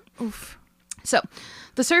 Yeah. Oof. So,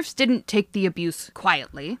 the serfs didn't take the abuse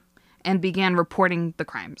quietly and began reporting the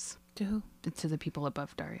crimes To who? to the people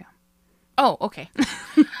above Daria. Oh, okay.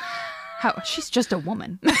 How? She's just a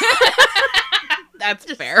woman.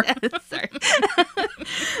 That's fair. Sorry.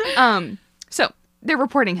 So, their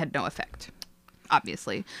reporting had no effect,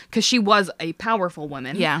 obviously, because she was a powerful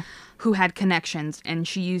woman who had connections, and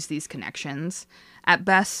she used these connections. At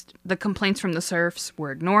best, the complaints from the serfs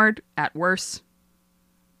were ignored. At worst,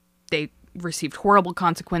 they received horrible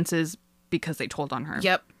consequences because they told on her.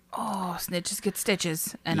 Yep. Oh, snitches get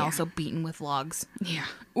stitches. And Yeah. also beaten with logs. Yeah.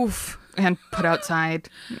 Oof. And put outside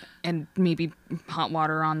and maybe hot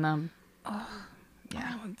water on them.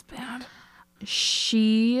 Yeah. Oh, it's bad.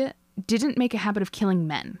 She didn't make a habit of killing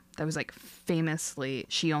men. That was like famously,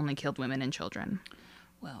 she only killed women and children.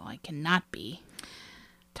 Well, I cannot be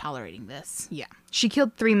tolerating this. Yeah. She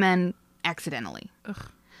killed 3 men accidentally. Ugh.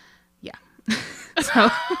 Yeah. So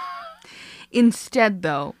instead,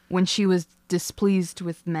 though, when she was displeased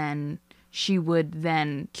with men, she would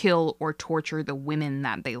then kill or torture the women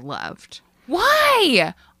that they loved.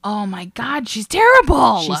 Why? Oh my God, she's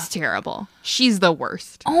terrible. She's terrible. She's the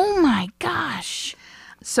worst. Oh my gosh.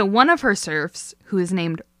 So one of her serfs, who is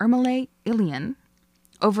named Ermele Ilian,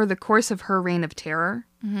 over the course of her reign of terror,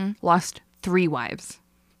 lost 3 wives.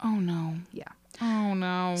 Oh no. Yeah. Oh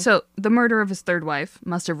no. So the murder of his 3rd wife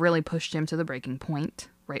must have really pushed him to the breaking point,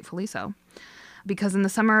 rightfully so. Because in the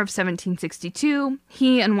summer of 1762,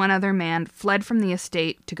 he and one other man fled from the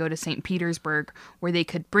estate to go to St. Petersburg, where they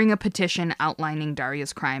could bring a petition outlining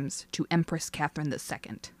Daria's crimes to Empress Catherine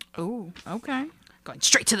II. Oh, okay. Going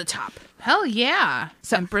straight to the top. Hell yeah.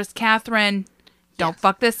 So, Empress Catherine, don't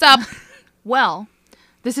fuck this up. Well,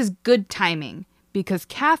 this is good timing, because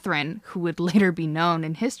Catherine, who would later be known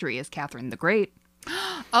in history as Catherine the Great,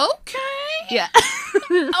 Okay. yeah,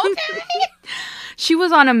 Okay. she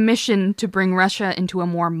was on a mission to bring Russia into a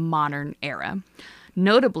more modern era.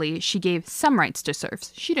 Notably, she gave some rights to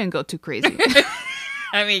serfs. She didn't go too crazy.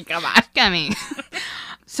 I mean, come on.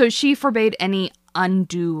 So she forbade any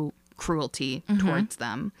undue cruelty towards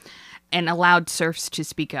them and allowed serfs to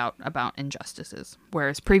speak out about injustices,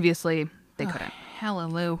 whereas previously they couldn't.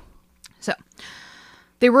 Hallelujah. So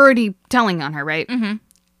they were already telling on her, right? Mm-hmm.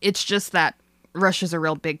 It's just that Russia's a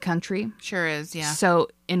real big country. Sure is, yeah. So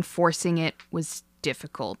enforcing it was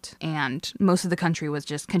difficult, and most of the country was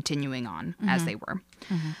just continuing on as they were.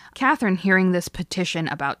 Catherine, hearing this petition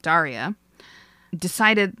about Daria,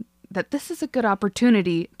 decided that this is a good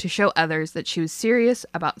opportunity to show others that she was serious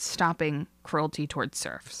about stopping cruelty towards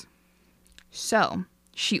serfs. So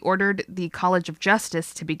she ordered the College of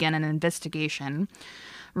Justice to begin an investigation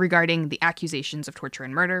regarding the accusations of torture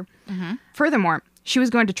and murder. Furthermore, she was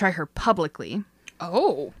going to try her publicly.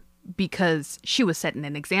 Oh. Because she was setting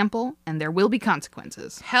an example, and there will be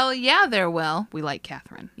consequences. Hell yeah, there will. We like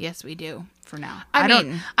Catherine. Yes, we do. For now. I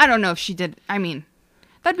don't know if she did. I mean,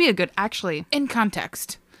 that'd be a good, actually. In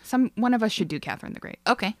context. One of us should do Catherine the Great.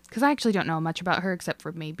 Okay. Because I actually don't know much about her, except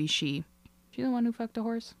for maybe she's the one who fucked a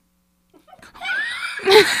horse.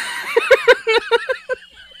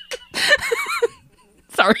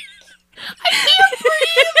 Sorry. I can't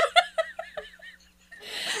breathe.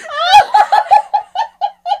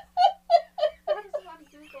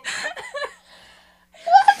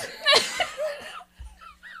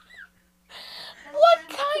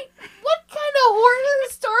 What kind of horror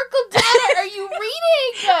historical data are you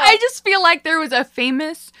reading? I just feel like there was a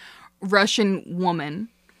famous Russian woman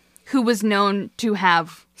who was known to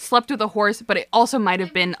have slept with a horse, but it also might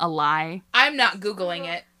have been a lie. I'm not Googling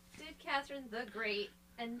it. Did Catherine the Great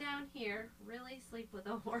and down here really sleep with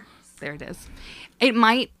a horse? There it is. It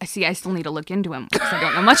might... See, I still need to look into him because I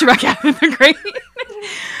don't know much about Catherine the Great.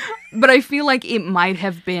 But I feel like it might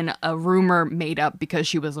have been a rumor made up because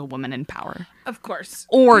she was a woman in power. Of course.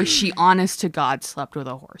 Or she, honest to God, slept with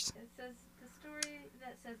a horse. It says the story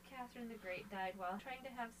that says Catherine the Great died while trying to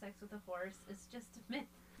have sex with a horse is just a myth.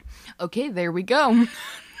 Okay, there we go.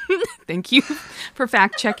 Thank you for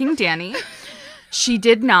fact-checking, Danny. She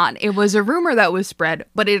did not. It was a rumor that was spread,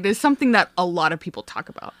 but it is something that a lot of people talk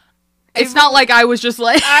about. It's not like I was just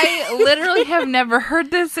like... I literally have never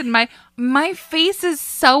heard this, and my face is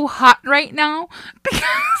so hot right now because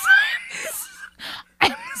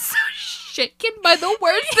I'm so shaken by the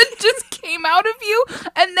words that just came out of you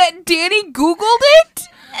and that Danny Googled it.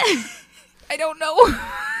 I don't know.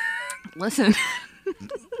 Listen.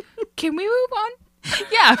 Can we move on?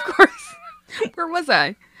 Yeah, of course. Where was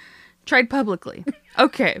I? Tried publicly.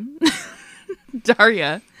 Okay.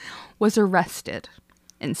 Daria was arrested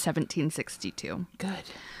in 1762. Good.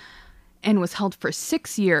 And was held for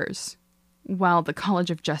 6 years while the College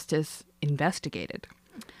of Justice investigated.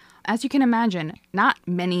 As you can imagine, not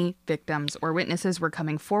many victims or witnesses were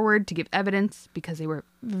coming forward to give evidence because they were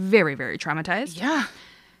very, very traumatized. Yeah.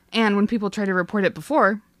 And when people tried to report it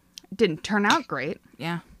before, it didn't turn out great.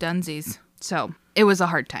 Yeah, dunsies. So it was a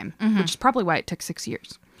hard time, which is probably why it took 6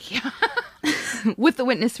 years. Yeah. With the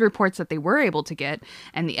witness reports that they were able to get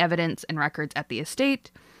and the evidence and records at the estate,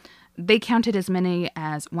 they counted as many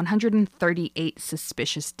as 138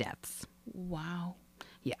 suspicious deaths. Wow.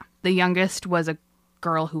 Yeah. The youngest was a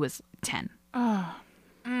girl who was 10. Oh.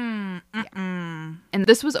 Yeah. And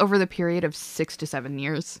this was over the period of 6 to 7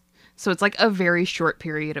 years. So it's like a very short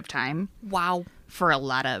period of time. Wow. For a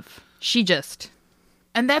lot of...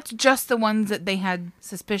 And that's just the ones that they had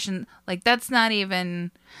suspicion. Like, that's not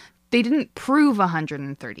even... They didn't prove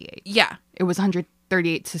 138. Yeah. It was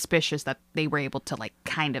 138 suspicious that they were able to, like,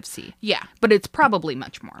 kind of see. Yeah. But it's probably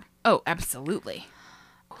much more. Oh, absolutely.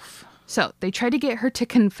 So they tried to get her to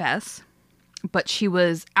confess, but she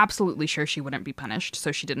was absolutely sure she wouldn't be punished,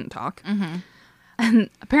 so she didn't talk. Mm-hmm. And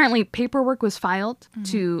apparently paperwork was filed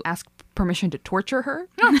to ask permission to torture her.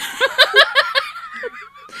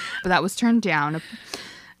 But that was turned down.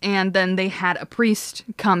 And then they had a priest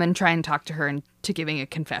come and try and talk to her into giving a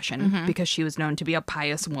confession because she was known to be a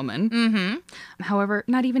pious woman. Mm-hmm. However,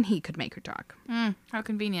 not even he could make her talk. How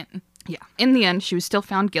convenient. Yeah. In the end, she was still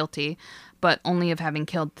found guilty, but only of having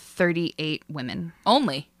killed 38 women.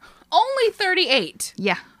 Only 38.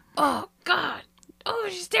 Yeah. Oh, God. Oh,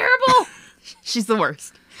 she's terrible. She's the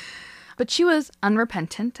worst. But she was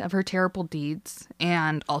unrepentant of her terrible deeds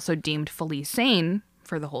and also deemed fully sane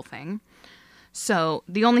for the whole thing. So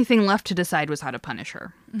the only thing left to decide was how to punish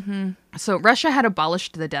her. Mm-hmm. So Russia had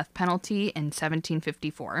abolished the death penalty in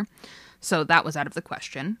 1754. So that was out of the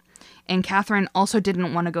question. And Catherine also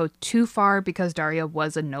didn't want to go too far because Daria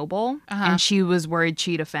was a noble. And she was worried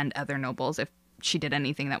she'd offend other nobles if she did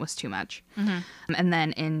anything that was too much. Mm-hmm. And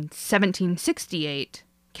then in 1768,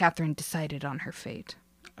 Catherine decided on her fate.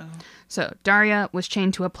 Oh. So Daria was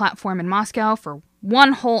chained to a platform in Moscow for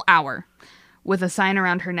 1 whole hour with a sign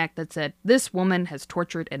around her neck that said, "This woman has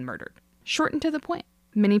tortured and murdered." Short and to the point.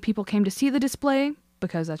 Many people came to see the display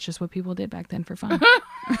because that's just what people did back then for fun.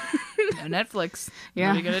 No Netflix. Yeah.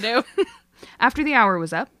 What are you going to do? After the hour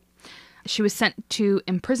was up, she was sent to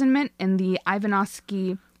imprisonment in the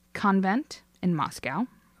Ivanovsky convent in Moscow.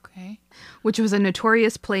 Okay. Which was a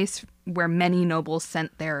notorious place where many nobles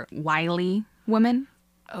sent their wily women,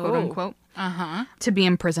 quote unquote, to be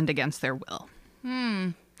imprisoned against their will.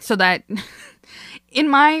 So that, in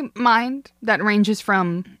my mind, that ranges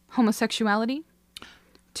from homosexuality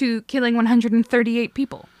to killing 138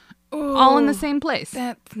 people. Ooh, all in the same place.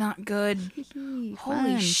 That's not good.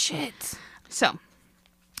 Holy shit. So,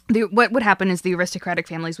 what would happen is the aristocratic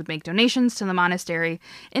families would make donations to the monastery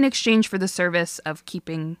in exchange for the service of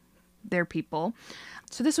keeping their people.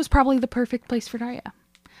 So this was probably the perfect place for Daria.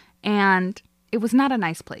 And it was not a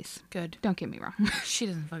nice place. Good. Don't get me wrong. She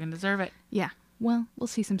doesn't fucking deserve it. Yeah. Well, we'll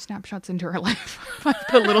see some snapshots into her life. I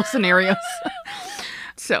put little scenarios.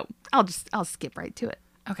 So I'll skip right to it.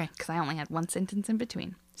 Okay. Because I only had one sentence in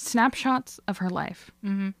between. Snapshots of her life.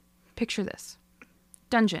 Mm-hmm. Picture this.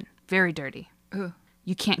 Dungeon. Very dirty. Ooh.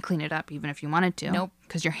 You can't clean it up even if you wanted to. Nope.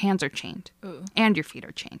 Because your hands are chained. Ooh. And your feet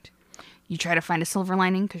are chained. You try to find a silver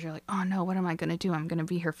lining because you're like, oh no, what am I going to do? I'm going to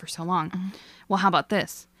be here for so long. Mm-hmm. Well, how about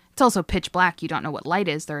this? It's also pitch black. You don't know what light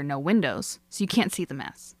is. There are no windows. So you can't see the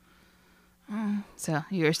mess. So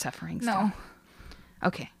you're suffering still. No.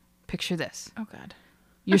 Okay. Picture this. Oh, God.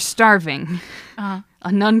 You're starving. Uh-huh.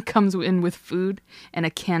 A nun comes in with food and a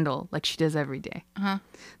candle like she does every day. Uh-huh.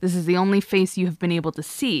 This is the only face you have been able to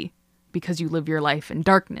see because you live your life in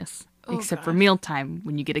darkness, except for mealtime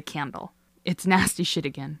when you get a candle. It's nasty shit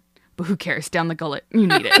again, but who cares? Down the gullet. You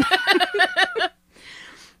need it.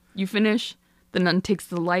 You finish, the nun takes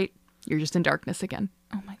the light, you're just in darkness again.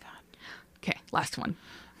 Oh, my God. Okay, last one.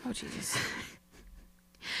 Oh, Jesus.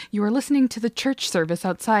 You are listening to the church service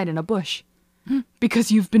outside in a bush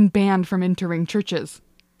because you've been banned from entering churches.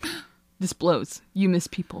 This blows. You miss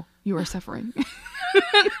people. You are suffering.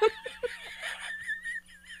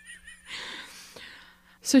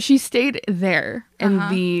 So she stayed there in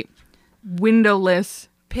the windowless,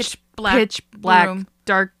 Pitch black room.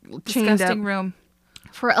 dark, chained up Disgusting room.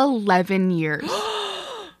 for 11 years.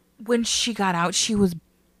 When she got out, she was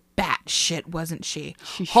batshit, wasn't she?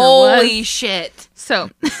 She sure Holy was. shit.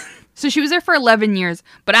 So she was there for 11 years,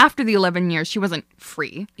 but after the 11 years, she wasn't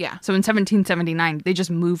free. Yeah. So in 1779, they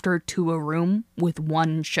just moved her to a room with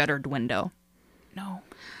one shuttered window, No.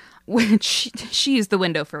 which she used the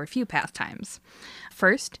window for a few pastimes.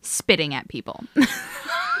 First, spitting at people.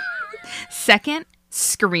 Second,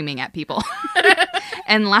 screaming at people.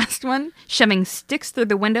 And last one, shoving sticks through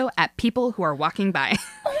the window at people who are walking by.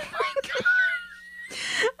 Oh, my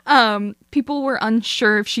God. People were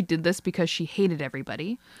unsure if she did this because she hated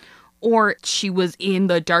everybody or she was in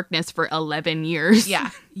the darkness for 11 years. Yeah.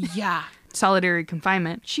 Yeah. Solitary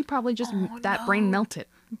confinement. She probably just, brain melted.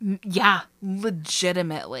 Yeah.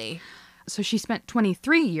 Legitimately. So she spent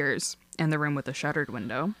 23 years in the room with a shuttered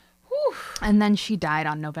window. Whew. And then she died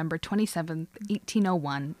on November 27th,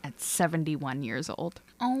 1801 at 71 years old.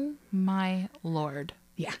 Oh, my Lord.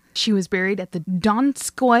 Yeah. She was buried at the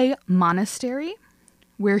Donskoy Monastery,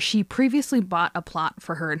 where she previously bought a plot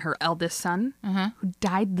for her and her eldest son, who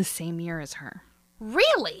died the same year as her.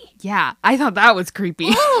 Really? Yeah, I thought that was creepy.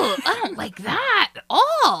 Oh, I don't like that at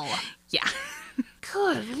all. Yeah.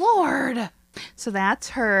 Good Lord. So that's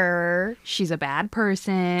her. She's a bad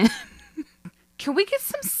person. Can we get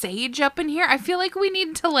some sage up in here? I feel like we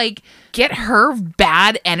need to, like, get her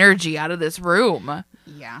bad energy out of this room.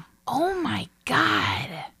 Yeah. Oh, my God.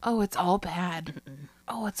 Oh, it's all bad.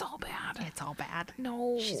 Oh, it's all bad. It's all bad.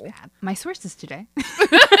 No. She's bad. My sources today.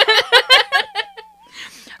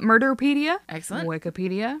 Murderpedia. Excellent.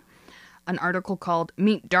 Wikipedia. An article called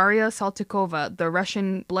Meet Daria Saltykova, the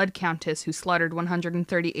Russian blood countess who slaughtered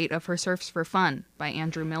 138 of her serfs for fun, by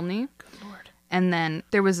Andrew Milne. Good Lord. And then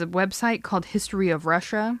there was a website called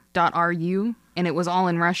historyofrussia.ru, and it was all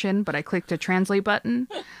in Russian, but I clicked a translate button.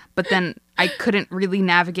 But then I couldn't really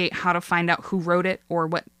navigate how to find out who wrote it or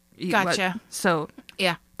what. Gotcha. So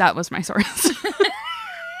Yeah. that was my source.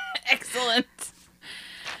 Excellent.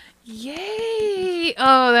 Yay.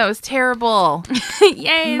 Oh, that was terrible.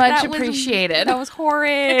 Yay. Much appreciated. That was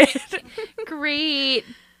horrid. Great.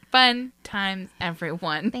 Fun times,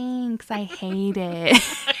 everyone. Thanks. I hate it.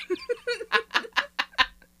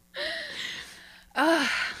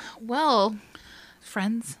 Well,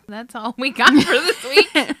 friends, that's all we got for this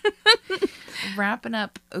week. Wrapping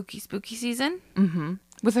up Okie Spooky season. Mm-hmm.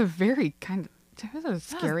 With a very kind of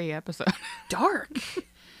scary episode. Dark.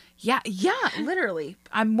 Yeah, literally.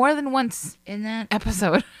 I'm more than once in that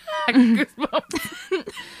episode.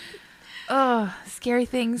 Goosebumps. Oh, scary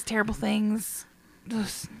things, terrible things. Ugh,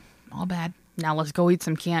 all bad. Now let's go eat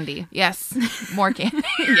some candy. Yes, more candy.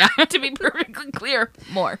 Yeah, to be perfectly clear,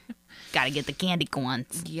 more. Gotta get the candy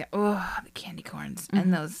corns. Yeah, oh, the candy corns.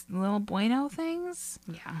 And those little bueno things.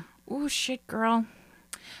 Yeah. Oh, shit, girl.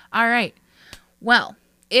 All right. Well,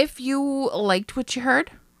 if you liked what you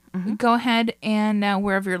heard, go ahead and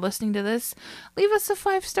wherever you're listening to this, leave us a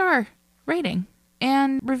 5-star rating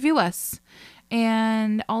and review us.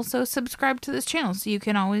 And also subscribe to this channel so you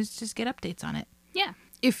can always just get updates on it. Yeah.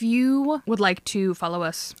 If you would like to follow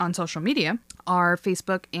us on social media, our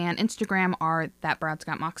Facebook and Instagram are That Broad's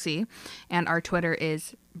Got Moxie, and our Twitter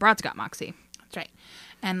is Broad's Got Moxie. That's right.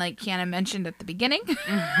 And like Kiana mentioned at the beginning,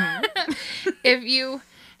 if you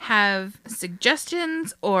have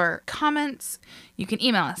suggestions or comments, you can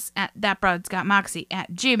email us at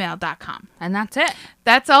thatbroadsgotmoxie@gmail.com. And that's it.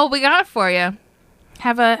 That's all we got for you.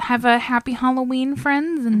 Have a happy Halloween,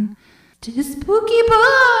 friends, and to the spooky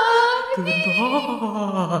book.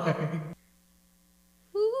 Goodbye.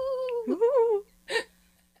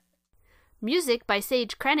 Music by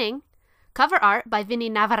Sage Krenning. Cover art by Vinny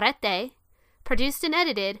Navarrete. Produced and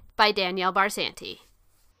edited by Danielle Barsanti.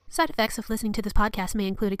 Side effects of listening to this podcast may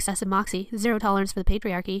include excessive moxie, zero tolerance for the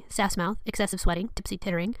patriarchy, sass mouth, excessive sweating, tipsy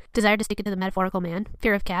tittering, desire to stick it to the metaphorical man,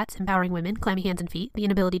 fear of cats, empowering women, clammy hands and feet, the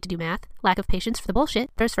inability to do math, lack of patience for the bullshit,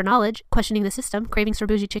 thirst for knowledge, questioning the system, cravings for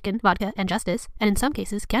bougie chicken, vodka, and justice, and in some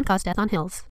cases can cause death on hills.